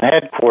division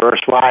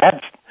headquarters. Well,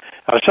 I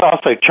was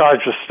also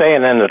charged with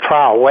staying in the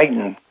trial,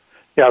 waiting,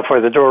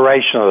 for the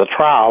duration of the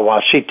trial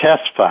while she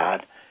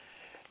testified.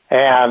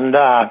 And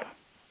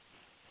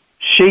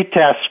she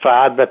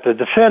testified, but the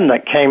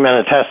defendant came in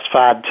and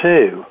testified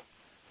too.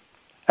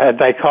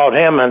 They called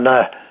him, and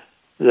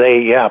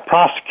the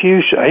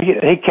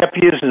prosecution, he kept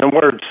using the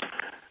words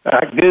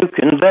gook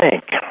and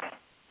dink.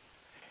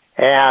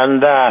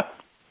 And the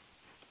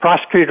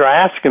prosecutor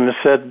asked him and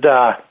said,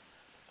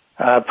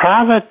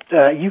 Private,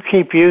 you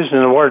keep using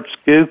the words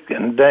gook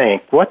and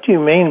dink. What do you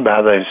mean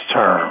by those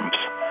terms?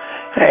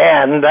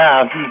 And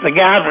the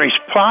guy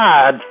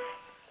replied,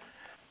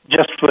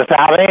 just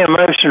without any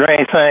emotion or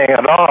anything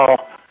at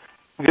all,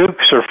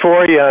 gooks are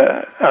for you,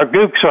 or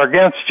gooks are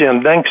against you,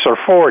 and dinks are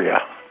for you.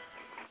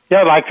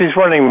 Yeah, like these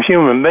weren't even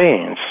human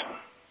beings.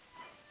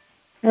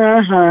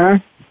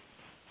 And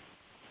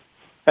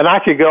I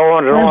could go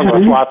on and on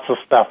with lots of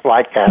stuff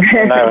like that.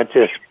 It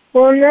just.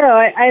 Well, no,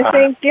 I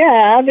think,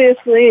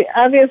 obviously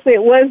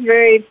it was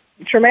very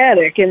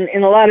traumatic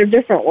in a lot of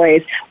different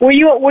ways. Were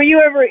you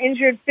ever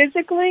injured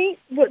physically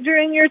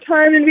during your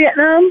time in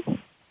Vietnam?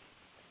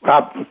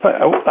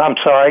 I'm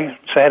sorry,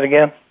 say it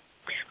again.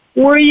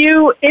 Were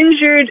you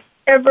injured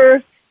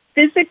ever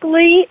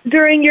physically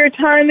during your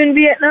time in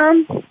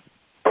Vietnam?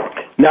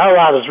 No,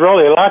 I was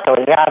really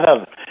lucky. I had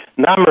a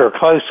number of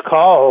close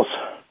calls.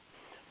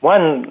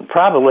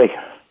 Probably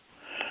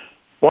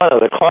one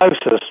of the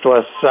closest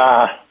was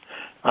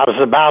I was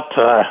about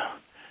to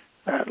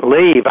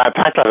leave. In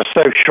fact, I was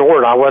so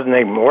short I wasn't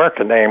even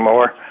working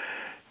anymore.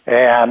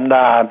 And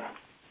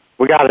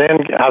we got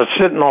in. I was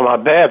sitting on my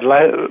bed,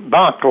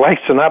 bunk,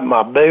 lacing up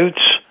my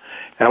boots,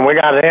 and we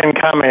got an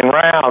incoming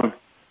round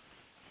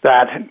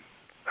that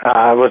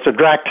was a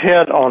direct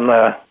hit on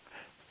the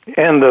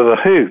end of the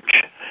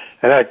hooch.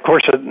 And, of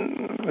course,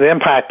 the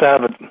impact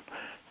of it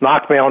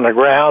knocked me on the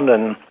ground,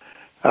 and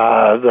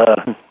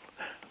the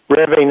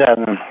ribbing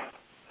and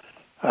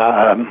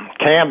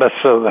canvas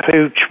of the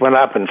hooch went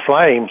up in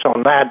flames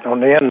on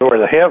the end where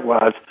the hit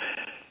was.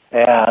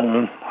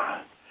 And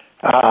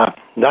the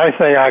only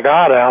thing I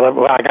got out of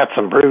it, I got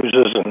some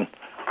bruises and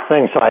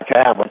things like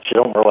that, which you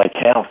don't really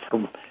count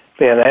for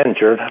being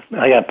injured.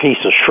 I got a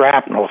piece of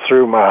shrapnel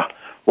through my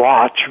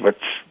watch,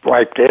 which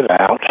wiped it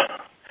out.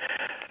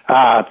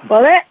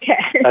 Well,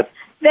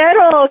 that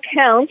all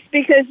counts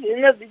because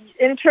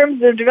in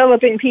terms of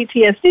developing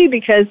PTSD,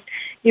 because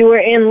you were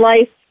in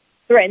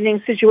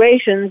life-threatening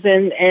situations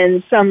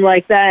and some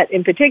like that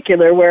in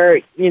particular, where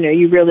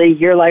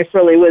your life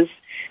really was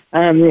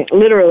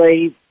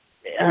literally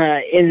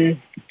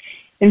in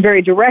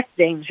very direct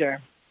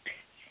danger.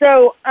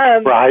 So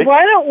right.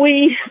 Why don't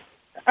we?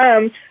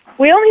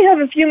 We only have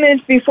a few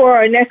minutes before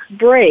our next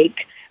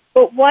break.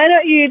 But why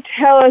don't you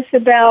tell us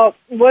about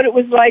what it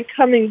was like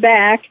coming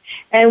back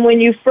and when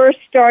you first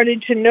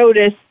started to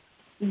notice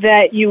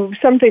that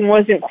something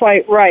wasn't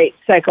quite right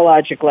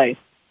psychologically?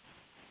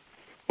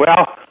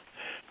 Well,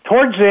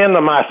 towards the end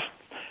of my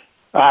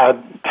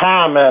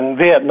time in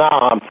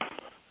Vietnam,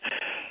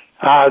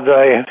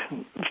 the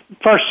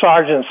first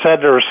sergeant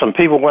said there were some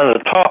people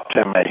wanting to talk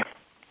to me.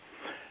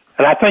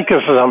 And I think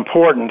this is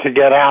important to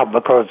get out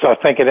because I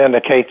think it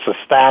indicates the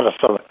status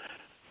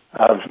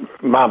of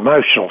my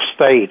emotional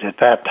state at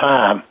that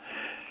time.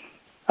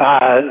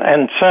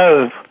 And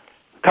so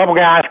a couple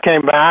guys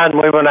came by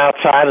and we went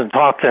outside and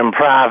talked to them in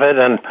private,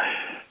 and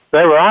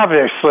they were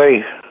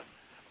obviously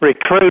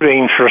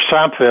recruiting for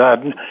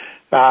something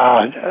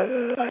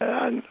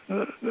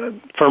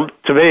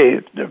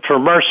for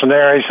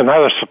mercenaries and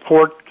other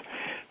support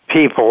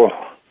people.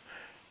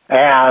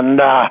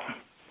 And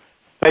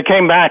they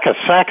came back a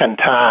second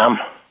time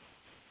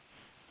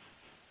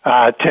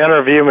to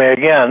interview me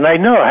again. They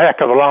knew a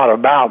heck of a lot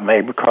about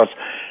me because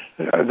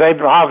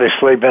they've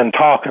obviously been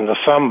talking to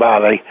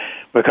somebody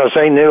because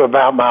they knew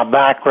about my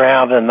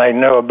background and they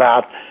knew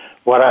about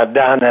what I'd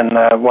done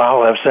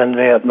while I was in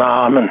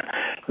Vietnam, and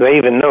they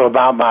even knew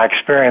about my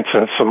experience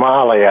in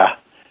Somalia.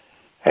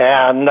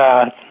 And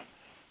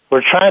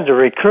were trying to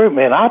recruit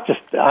me, and I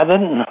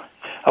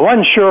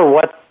wasn't sure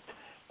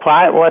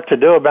what to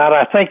do about it.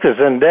 I think it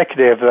was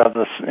indicative of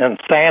the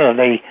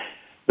insanity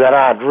that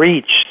I'd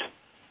reached,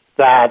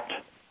 that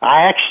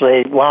I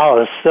actually, while I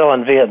was still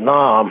in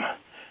Vietnam,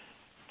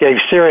 gave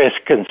serious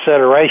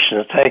consideration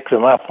to take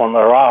them up on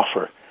their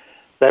offer.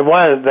 They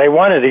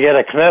wanted to get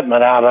a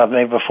commitment out of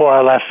me before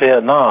I left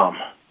Vietnam.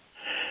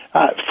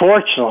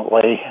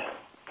 Fortunately,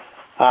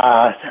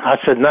 I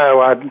said,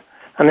 no, I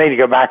need to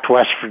go back to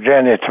West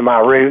Virginia to my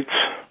roots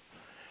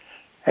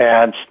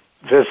and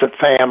visit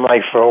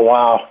family for a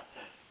while.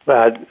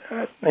 But,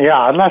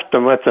 I left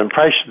them with the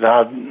impression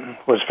that I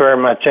was very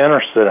much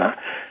interested in it.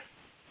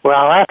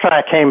 Well, after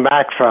I came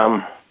back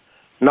from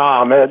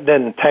Nam, it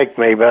didn't take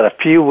me but a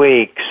few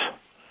weeks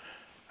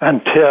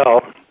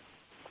until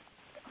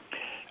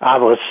I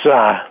was,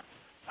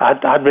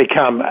 I'd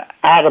become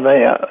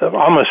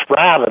almost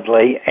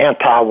rabidly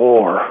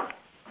anti-war.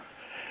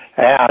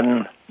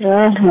 And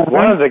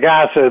one of the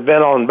guys that had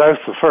been on both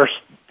the first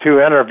two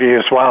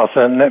interviews while I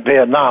was in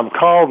Vietnam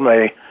called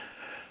me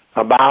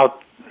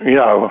about,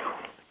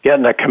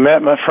 getting a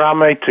commitment from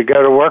me to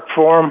go to work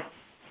for him.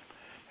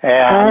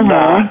 And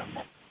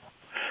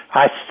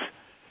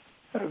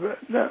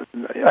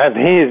and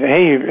he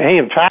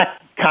in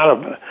fact kind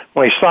of,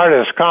 when he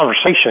started this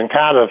conversation,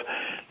 kind of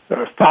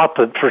thought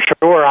that for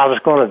sure I was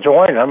going to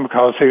join him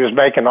because he was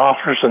making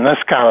offers and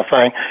this kind of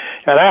thing.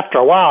 And after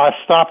a while, I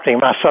stopped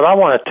him. I said, I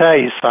want to tell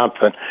you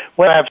something.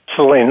 We have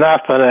absolutely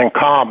nothing in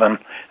common.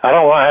 I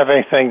don't want to have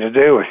anything to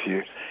do with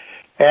you.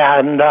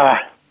 And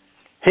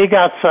he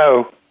got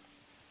so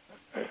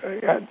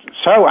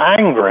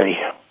angry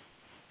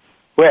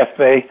with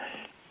me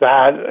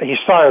that he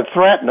started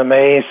threatening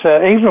me. He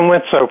said, even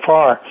went so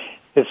far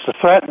as to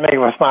threaten me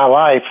with my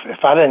life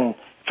if I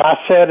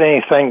said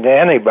anything to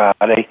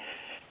anybody.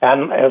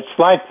 And it's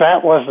like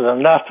that wasn't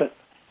enough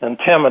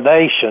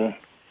intimidation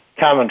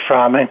coming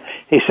from him.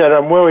 He said,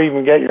 and we'll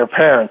even get your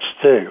parents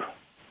too.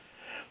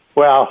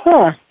 Well,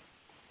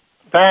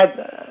 that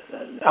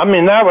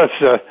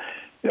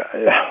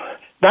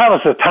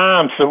was the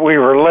times that we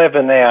were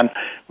living in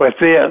with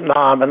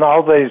Vietnam and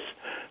all these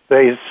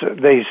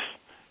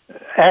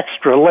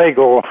extra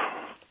legal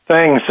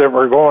things that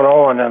were going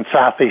on in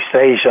Southeast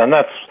Asia, and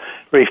that's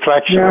a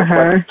reflection of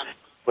what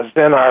was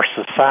in our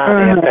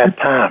society at that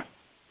time.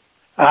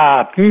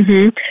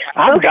 Okay,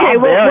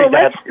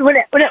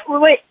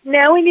 wait.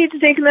 Now we need to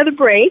take another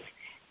break,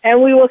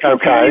 and we will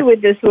continue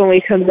with this when we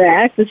come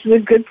back. This is a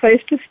good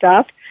place to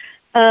stop.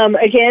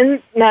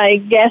 Again, my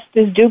guest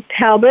is Duke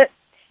Talbot.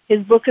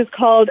 His book is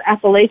called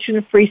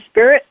Appalachian Free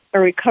Spirit, A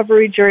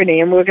Recovery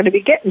Journey, and we're going to be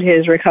getting to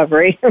his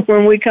recovery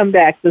when we come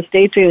back, so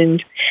stay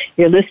tuned.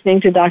 You're listening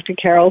to Dr.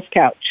 Carol's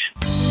Couch.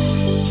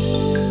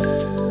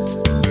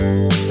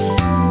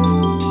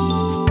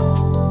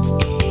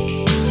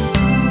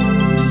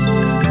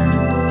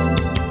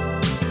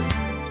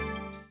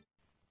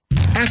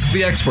 Ask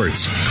the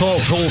experts. Call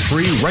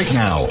toll-free right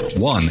now,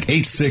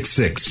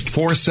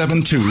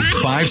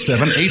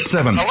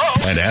 1-866-472-5787.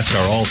 And ask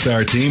our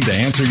All-Star team to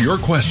answer your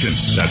question.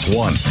 That's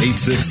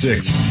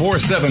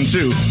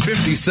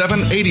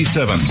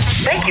 1-866-472-5787.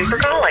 Thank you for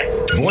calling.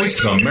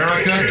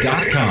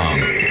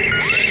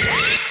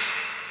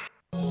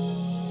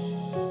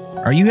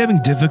 VoiceAmerica.com. Are you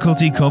having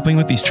difficulty coping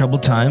with these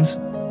troubled times?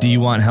 Do you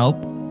want help?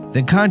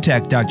 Then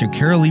contact Dr.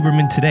 Carol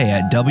Lieberman today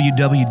at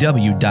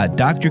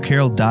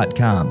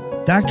www.drcarol.com.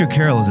 Dr.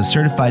 Carol is a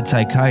certified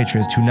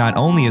psychiatrist who not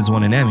only has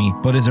won an Emmy,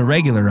 but is a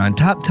regular on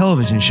top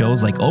television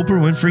shows like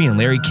Oprah Winfrey and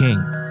Larry King.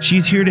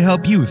 She's here to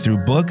help you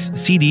through books,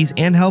 CDs,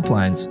 and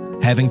helplines.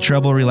 Having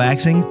trouble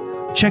relaxing?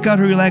 Check out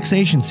her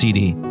relaxation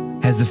CD.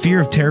 Has the fear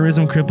of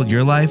terrorism crippled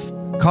your life?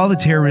 Call the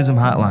terrorism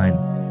hotline.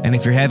 And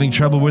if you're having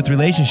trouble with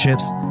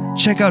relationships,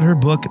 check out her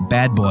book,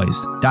 Bad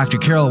Boys. Dr.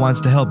 Carol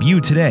wants to help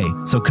you today,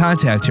 so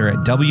contact her at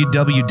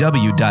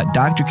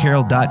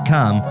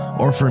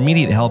www.drcarol.com or for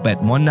immediate help at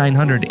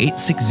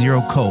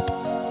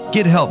 1-900-860-COPE.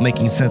 Get help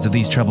making sense of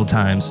these troubled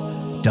times.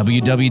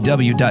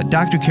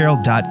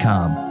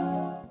 www.drcarol.com.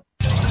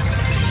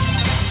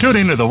 Tune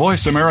in to the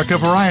Voice America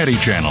Variety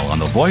channel on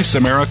the Voice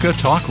America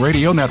Talk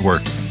Radio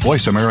Network.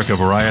 Voice America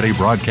Variety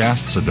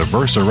broadcasts a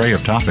diverse array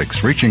of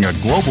topics reaching a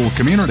global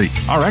community.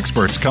 Our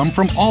experts come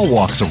from all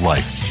walks of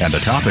life, and the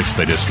topics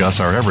they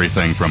discuss are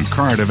everything from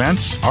current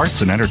events,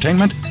 arts and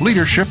entertainment,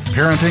 leadership,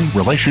 parenting,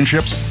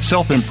 relationships,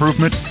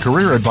 self-improvement,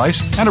 career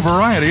advice, and a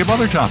variety of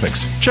other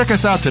topics. Check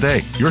us out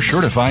today. You're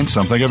sure to find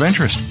something of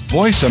interest.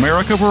 Voice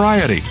America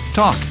Variety.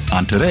 Talk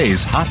on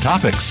today's hot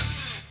topics.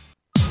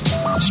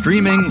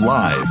 Streaming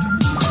live.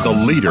 The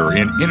leader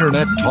in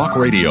Internet talk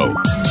radio.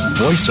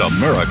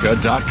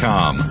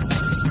 VoiceAmerica.com.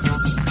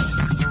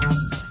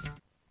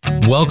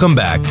 Welcome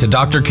back to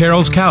Dr.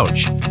 Carol's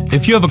Couch.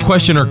 If you have a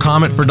question or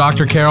comment for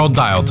Dr. Carol,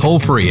 dial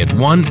toll-free at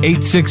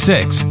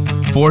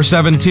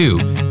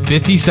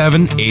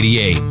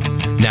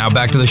 1-866-472-5788. Now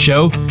back to the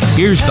show.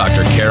 Here's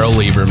Dr. Carol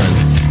Lieberman.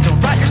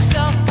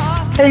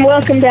 And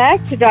welcome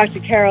back to Dr.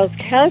 Carol's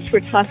Couch.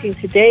 We're talking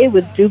today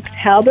with Duke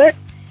Talbot.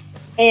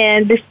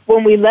 And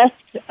when we left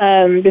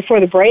before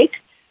the break,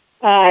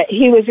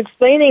 he was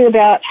explaining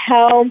about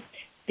how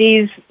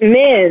these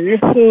men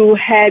who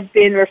had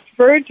been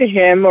referred to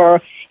him,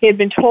 or he had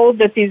been told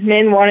that these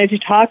men wanted to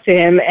talk to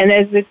him, and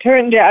as it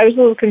turned out, I was a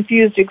little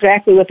confused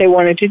exactly what they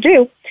wanted to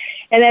do.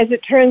 And as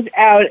it turns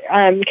out,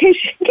 in case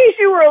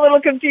you were a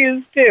little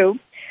confused too,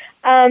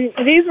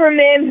 these were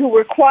men who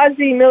were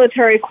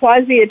quasi-military,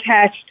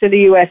 quasi-attached to the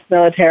U.S.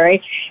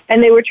 military,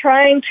 and they were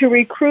trying to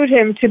recruit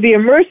him to be a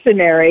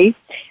mercenary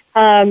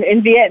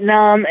in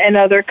Vietnam and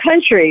other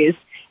countries,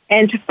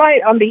 and to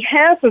fight on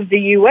behalf of the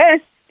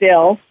U.S.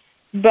 still,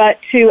 but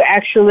to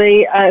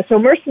actually, so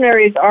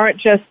mercenaries aren't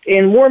just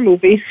in war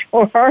movies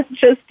or aren't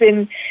just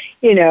in,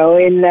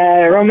 in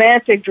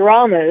romantic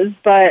dramas,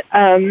 but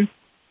that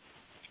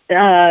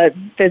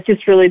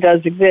this really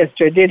does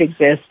exist or did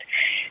exist.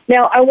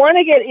 Now, I want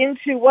to get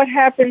into what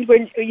happened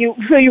when you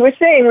were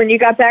saying when you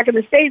got back in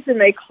the States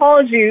and they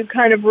called you,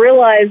 kind of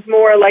realized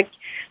more like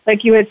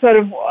you had sort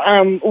of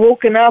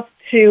woken up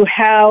to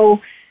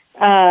how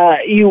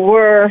you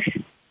were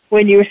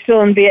when you were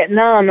still in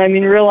Vietnam. I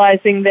mean,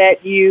 realizing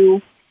that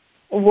you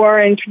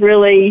weren't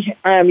really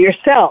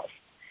yourself.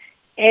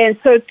 And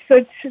so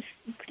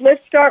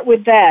let's start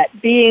with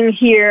that, being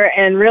here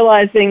and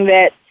realizing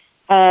that,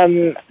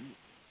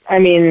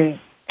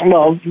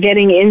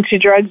 getting into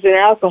drugs and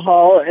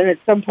alcohol, and at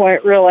some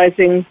point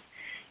realizing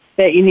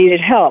that you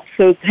needed help.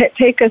 So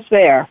take us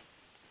there.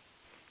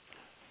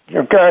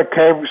 Okay.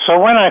 So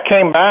when I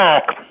came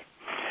back,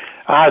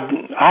 I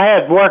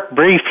had worked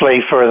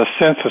briefly for the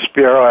Census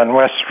Bureau in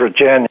West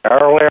Virginia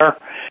earlier,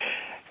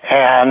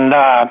 and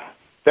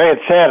they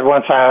had said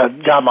once I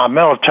got my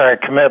military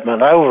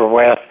commitment over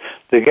with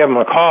to give them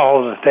a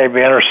call that they'd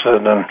be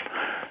interested in,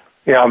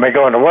 me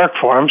going to work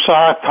for them. So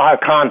I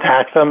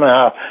contacted them, and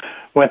I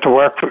went to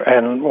work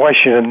in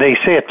Washington,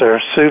 D.C. at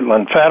their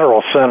Suitland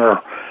Federal Center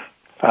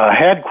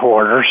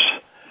headquarters,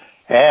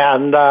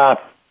 and I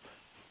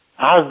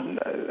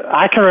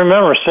can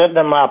remember sitting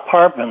in my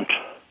apartment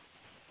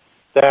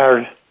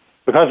there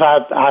because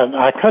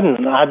I couldn't,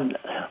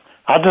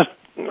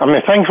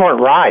 things weren't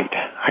right.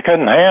 I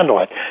couldn't handle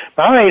it.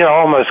 But I made an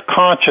almost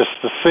conscious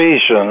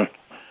decision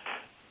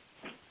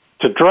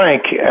to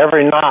drink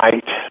every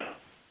night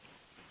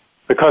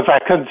because I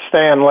couldn't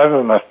stand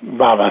living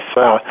by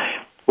myself,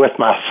 with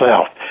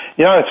myself.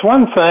 It's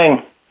one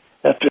thing,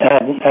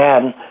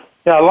 and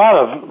a lot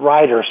of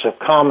writers have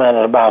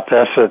commented about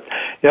this, that,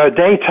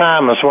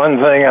 daytime is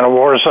one thing in a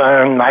war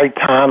zone,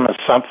 nighttime is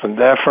something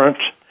different.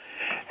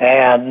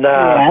 And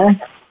I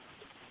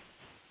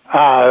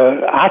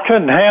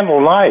couldn't handle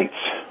nights.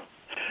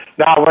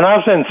 Now, when I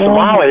was in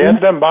Somalia, it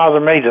didn't bother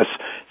me to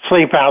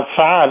sleep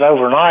outside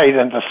overnight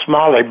in the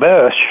Somali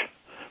bush,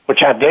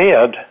 which I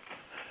did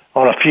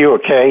on a few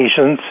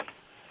occasions.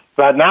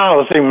 But now I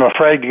was even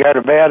afraid to go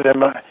to bed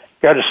and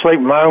go to sleep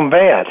in my own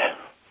bed.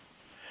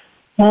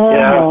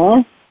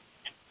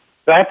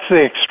 That's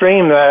the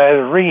extreme that I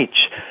had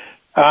reached.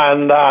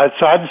 And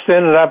so I just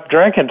ended up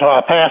drinking until I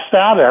passed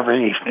out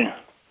every evening.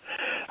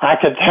 I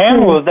could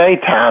handle the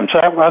daytime, so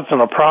that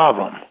wasn't a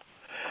problem,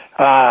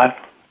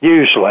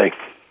 usually.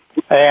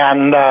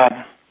 And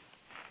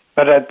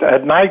but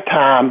at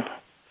nighttime,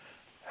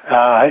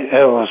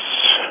 I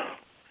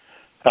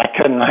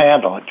couldn't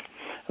handle it.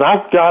 And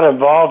I got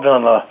involved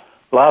in a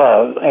lot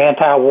of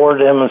anti-war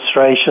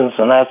demonstrations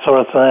and that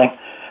sort of thing.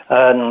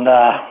 And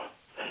I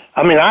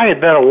had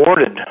been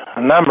awarded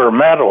a number of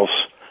medals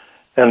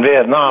in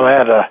Vietnam. I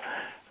had a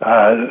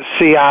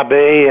CIB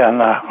and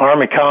the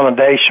Army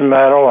Commendation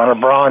Medal and a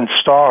Bronze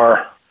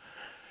Star,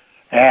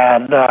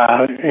 and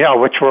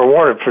which were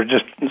awarded for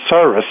just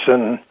service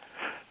in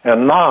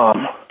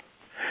Nam.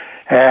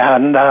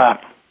 And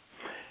but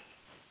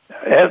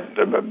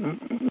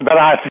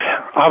I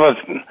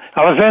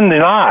was in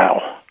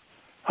denial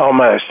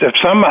almost.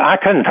 I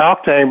couldn't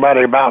talk to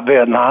anybody about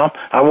Vietnam.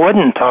 I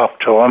wouldn't talk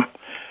to them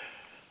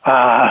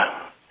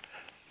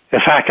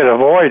if I could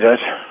avoid it.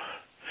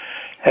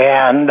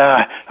 And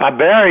I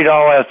buried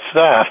all that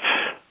stuff.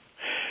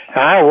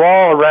 I had a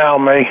wall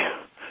around me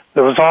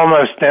that was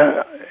almost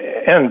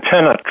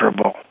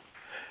impenetrable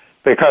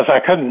because I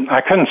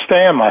couldn't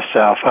stand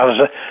myself. I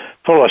was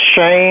full of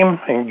shame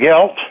and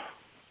guilt,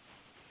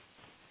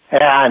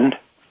 and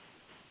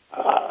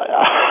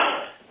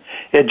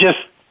it just,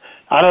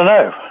 I don't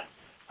know.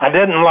 I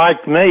didn't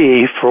like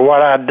me for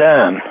what I'd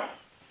done.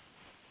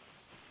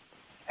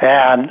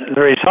 And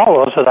the result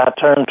was that I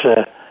turned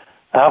to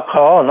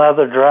alcohol and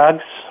other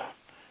drugs.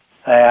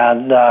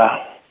 And,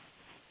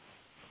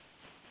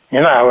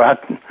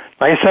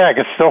 like I said, I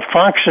could still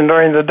function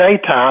during the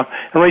daytime.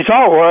 And the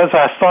result was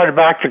I started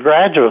back to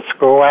graduate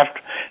school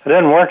after I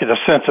didn't work at the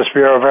Census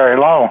Bureau very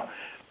long.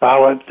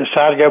 I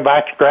decided to go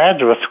back to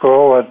graduate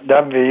school at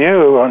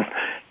WU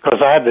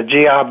because I had the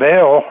GI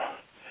Bill.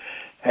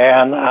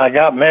 And I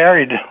got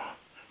married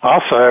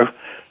also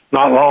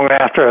not long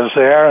after I was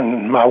there,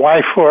 and my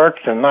wife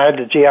worked, and I had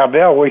the GI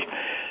Bill. And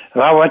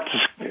I went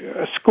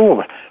to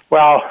school.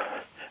 Well,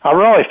 I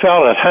really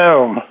felt at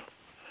home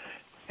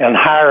in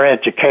higher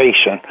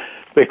education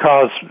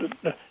because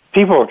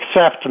people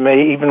accepted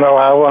me even though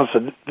I was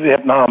a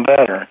Vietnam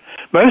veteran.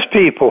 Most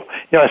people,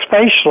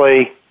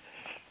 especially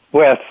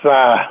with,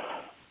 after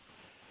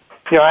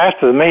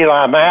the My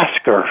Lai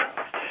massacre,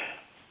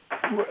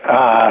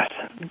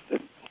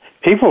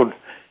 people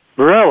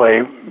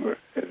really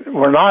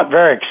were not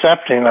very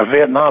accepting of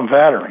Vietnam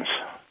veterans.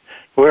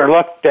 We were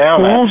looked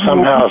down at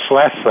somehow as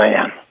less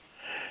than.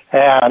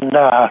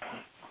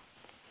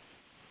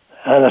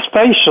 And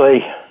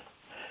especially,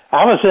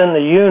 I was in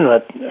the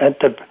unit at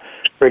the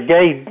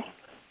brigade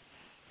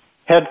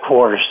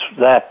headquarters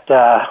where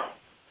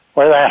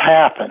that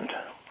happened,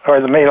 where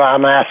the My Lai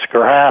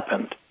massacre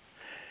happened.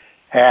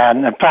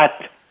 And in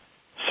fact,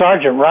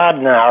 Sergeant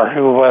Rodnauer,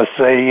 who was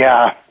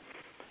the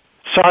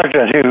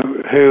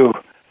sergeant who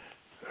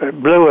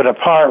blew it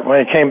apart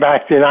when he came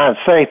back to the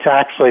United States,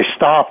 actually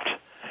stopped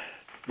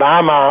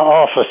by my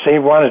office. He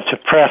wanted to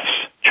press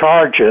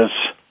charges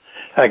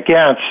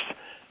against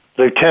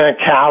Lieutenant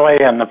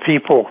Cowley and the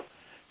people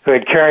who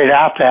had carried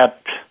out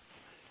that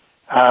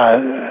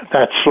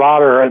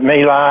slaughter at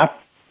My Lai.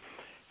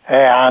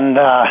 And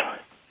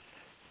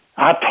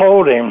I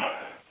told him,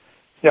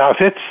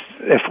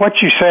 if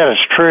what you said is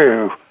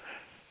true,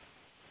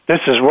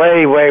 this is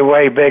way, way,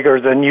 way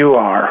bigger than you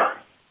are.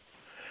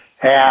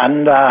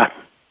 And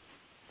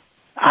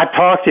I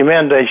talked him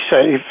into. He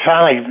said he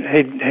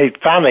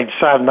finally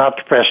decided not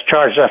to press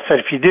charges. I said,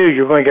 if you do,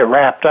 you're going to get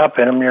wrapped up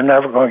in them. You're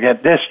never going to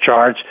get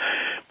discharged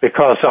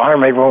because the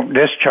Army won't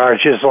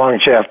discharge you as long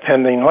as you have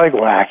pending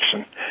legal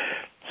action.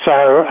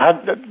 So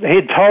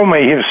he told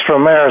me he was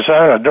from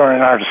Arizona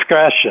during our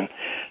discussion,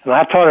 and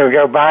I told him to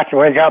go back. And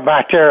we got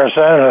back to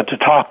Arizona to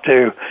talk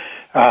to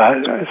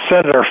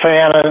Senator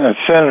Fannin and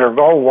Senator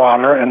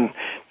Goldwater and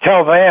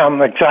tell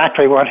them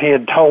exactly what he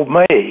had told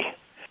me.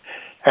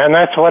 And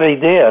that's what he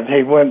did.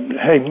 He went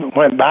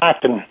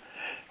back and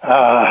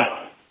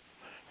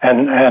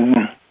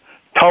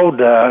told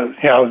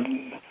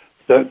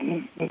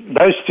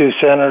those two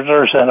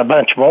senators and a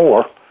bunch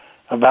more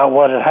about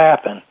what had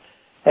happened.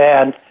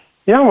 And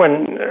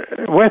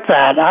with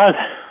that,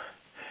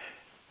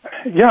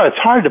 it's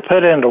hard to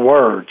put into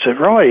words. It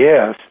really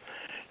is.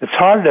 It's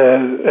hard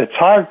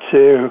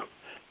to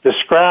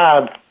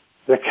describe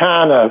the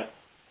kind of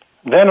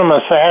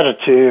venomous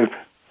attitude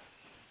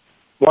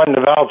one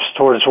develops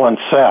towards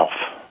oneself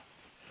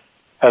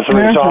as a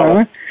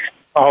result of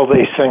all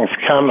these things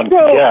coming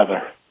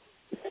together.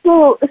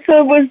 So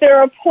was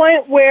there a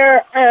point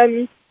where,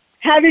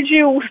 how did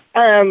you,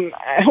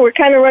 we're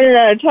kind of running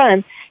out of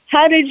time,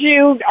 how did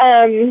you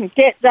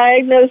get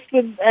diagnosed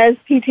as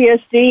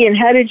PTSD, and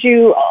how did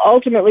you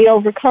ultimately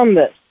overcome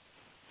this?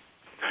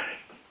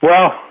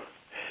 Well,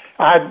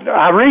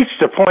 I reached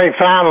a point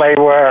finally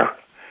where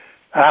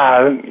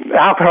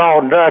alcohol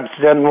and drugs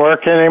didn't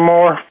work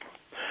anymore.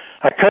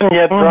 I couldn't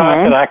get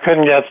drunk and I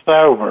couldn't get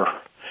sober.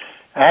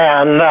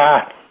 And,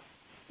 I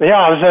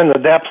was in the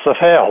depths of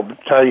hell, to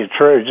tell you the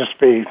truth, just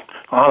be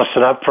honest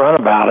and upfront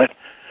about it.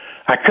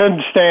 I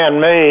couldn't stand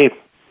me,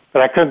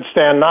 but I couldn't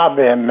stand not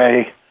being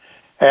me.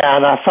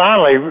 And I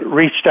finally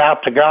reached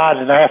out to God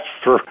and asked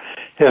for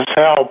His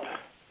help.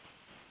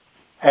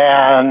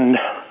 And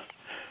He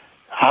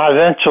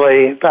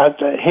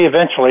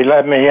eventually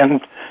led me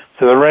into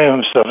the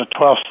rooms of a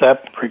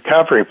 12-step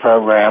recovery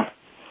program.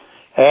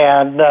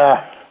 And,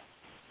 and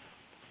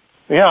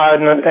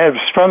it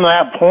was from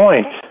that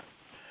point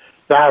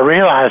that I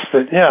realized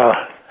that,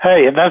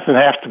 hey, it doesn't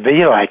have to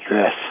be like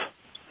this.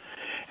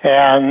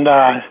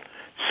 And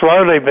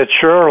slowly but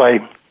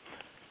surely,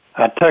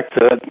 I took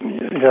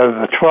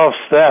the 12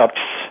 steps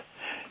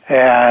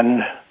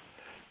and,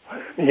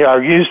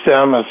 used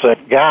them as a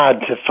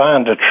guide to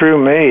find a true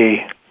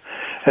me.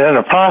 And in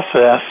the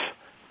process,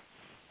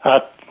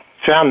 I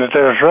found that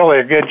there was really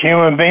a good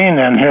human being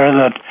in here,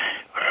 that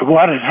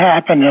what had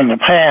happened in the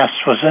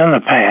past was in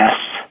the past.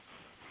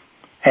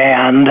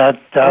 And that,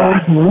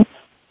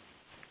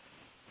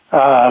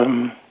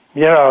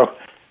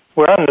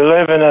 we're only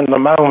living in the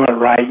moment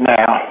right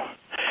now.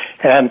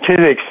 And to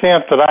the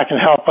extent that I can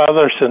help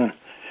others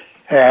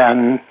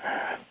and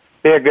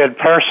be a good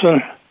person,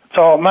 that's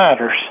all that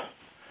matters.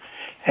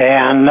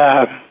 And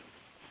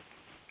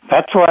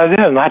that's what I did.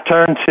 And I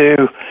turned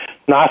to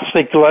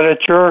Gnostic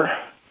literature,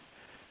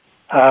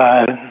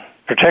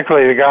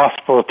 particularly the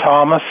Gospel of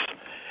Thomas,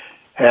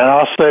 and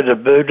also the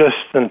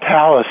Buddhist and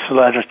Taoist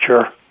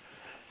literature,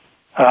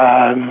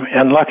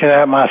 and looking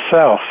at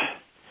myself.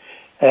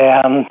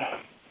 And,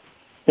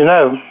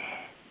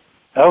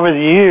 over the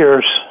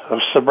years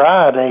of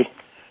sobriety,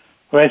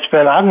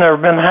 I've never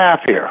been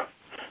happier.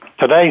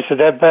 Today's the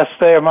best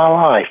day of my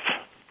life.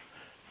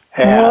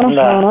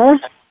 And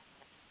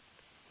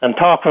and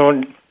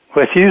talking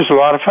with you is a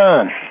lot of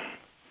fun.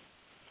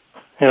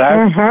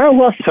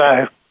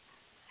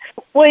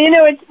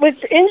 Well,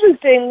 what's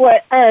interesting,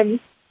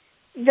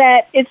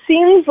 that it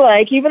seems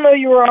like, even though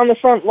you were on the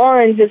front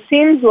lines, it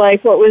seems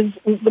like what was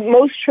the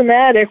most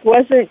traumatic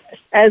wasn't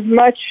as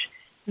much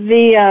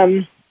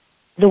the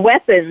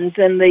weapons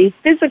and the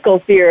physical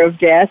fear of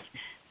death,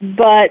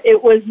 but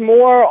it was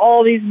more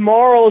all these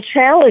moral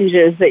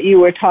challenges that you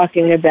were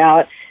talking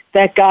about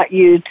that got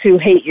you to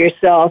hate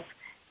yourself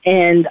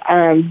and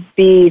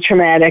be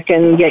traumatic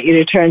and get you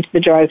to turn to the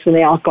drugs and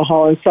the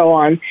alcohol and so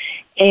on.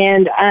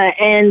 And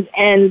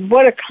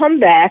what a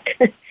comeback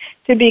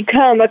to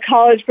become a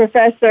college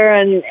professor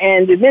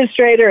and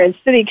administrator and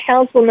city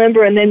council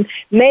member and then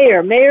mayor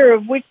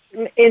of which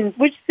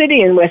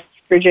city in West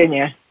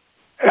Virginia?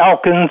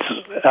 Elkins,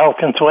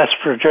 West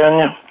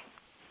Virginia.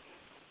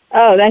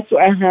 Oh, that's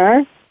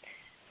Well,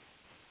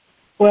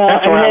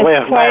 that's where I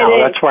live now.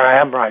 That's where I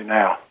am right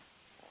now.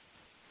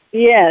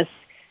 Yes,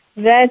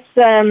 that's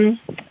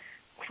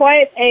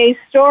quite a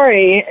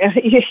story.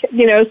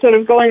 Sort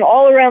of going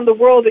all around the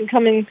world and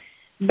coming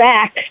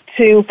back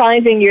to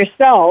finding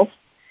yourself,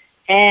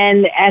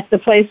 and at the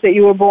place that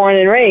you were born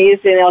and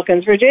raised in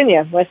Elkins,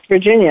 Virginia, West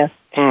Virginia.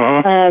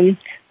 Mm-hmm.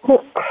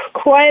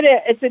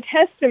 It's a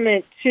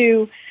testament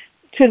to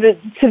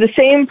the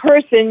same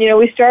person.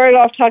 We started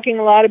off talking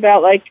a lot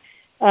about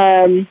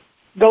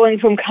going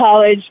from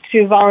college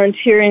to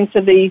volunteering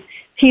for the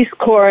Peace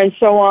Corps and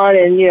so on,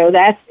 and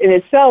that in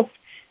itself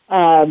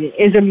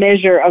is a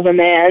measure of a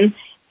man.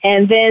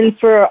 And then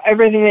for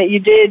everything that you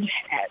did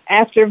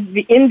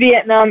in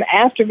Vietnam,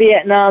 after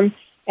Vietnam,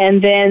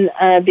 and then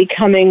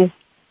becoming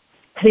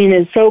clean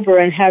and sober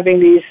and having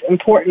these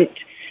important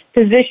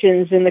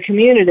positions in the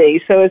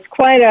community. So it's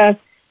quite a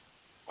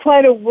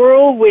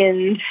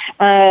whirlwind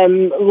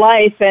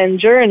life and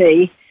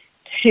journey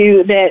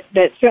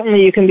that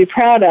certainly you can be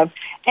proud of.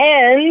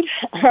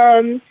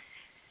 And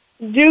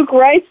Duke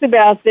writes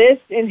about this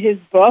in his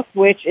book,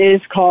 which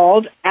is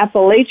called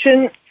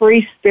Appalachian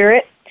Free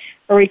Spirit,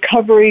 A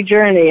Recovery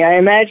Journey. I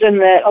imagine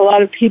that a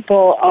lot of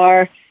people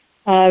are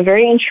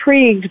very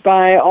intrigued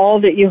by all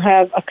that you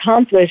have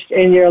accomplished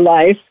in your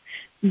life,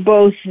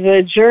 both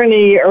the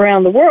journey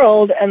around the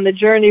world and the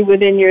journey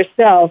within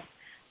yourself.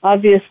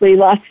 Obviously,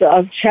 lots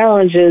of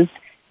challenges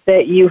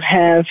that you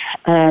have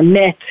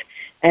met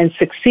and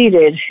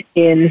succeeded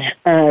in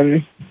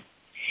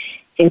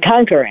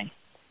conquering.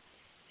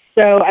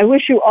 So I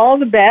wish you all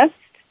the best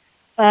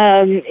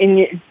for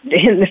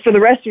the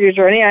rest of your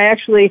journey. I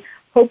actually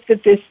hope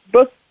that this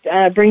book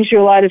brings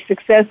you a lot of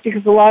success,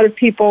 because a lot of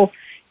people,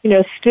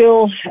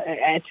 still,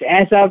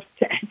 as of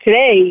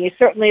today,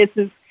 certainly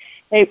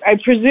I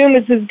presume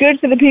it's as good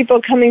for the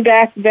people coming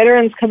back,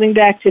 veterans coming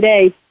back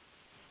today,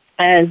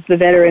 as the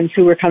veterans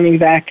who were coming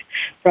back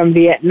from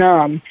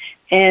Vietnam.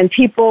 And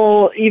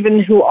people,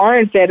 even who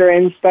aren't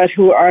veterans, but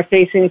who are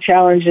facing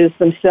challenges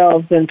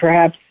themselves and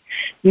perhaps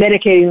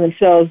medicating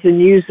themselves and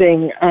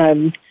using,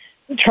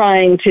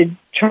 trying to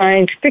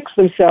fix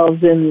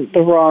themselves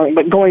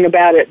but going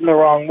about it in the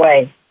wrong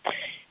way.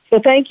 So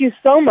thank you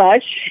so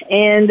much,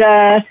 and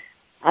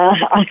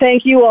I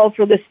thank you all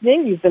for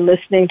listening. You've been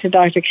listening to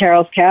Dr.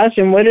 Carol's Couch,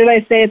 and what did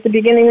I say at the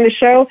beginning of the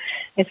show?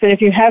 I said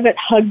if you haven't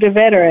hugged a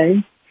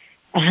veteran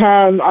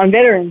on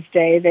Veterans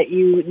Day, that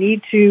you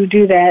need to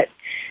do that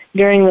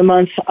during the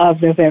month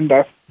of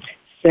November.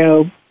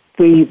 So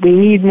we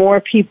need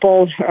more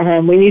people.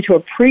 We need to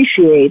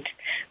appreciate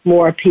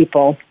more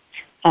people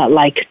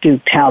like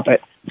Duke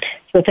Talbot.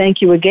 So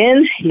thank you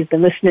again. You've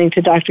been listening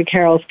to Dr.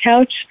 Carol's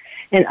Couch,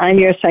 and I'm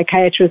your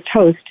psychiatrist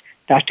host,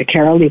 Dr.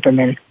 Carol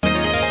Lieberman.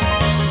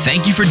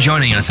 Thank you for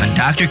joining us on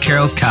Dr.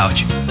 Carol's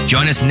Couch.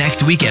 Join us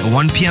next week at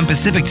 1 p.m.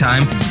 Pacific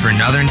Time for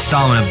another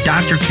installment of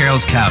Dr.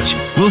 Carol's Couch.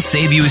 We'll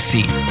save you a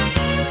seat.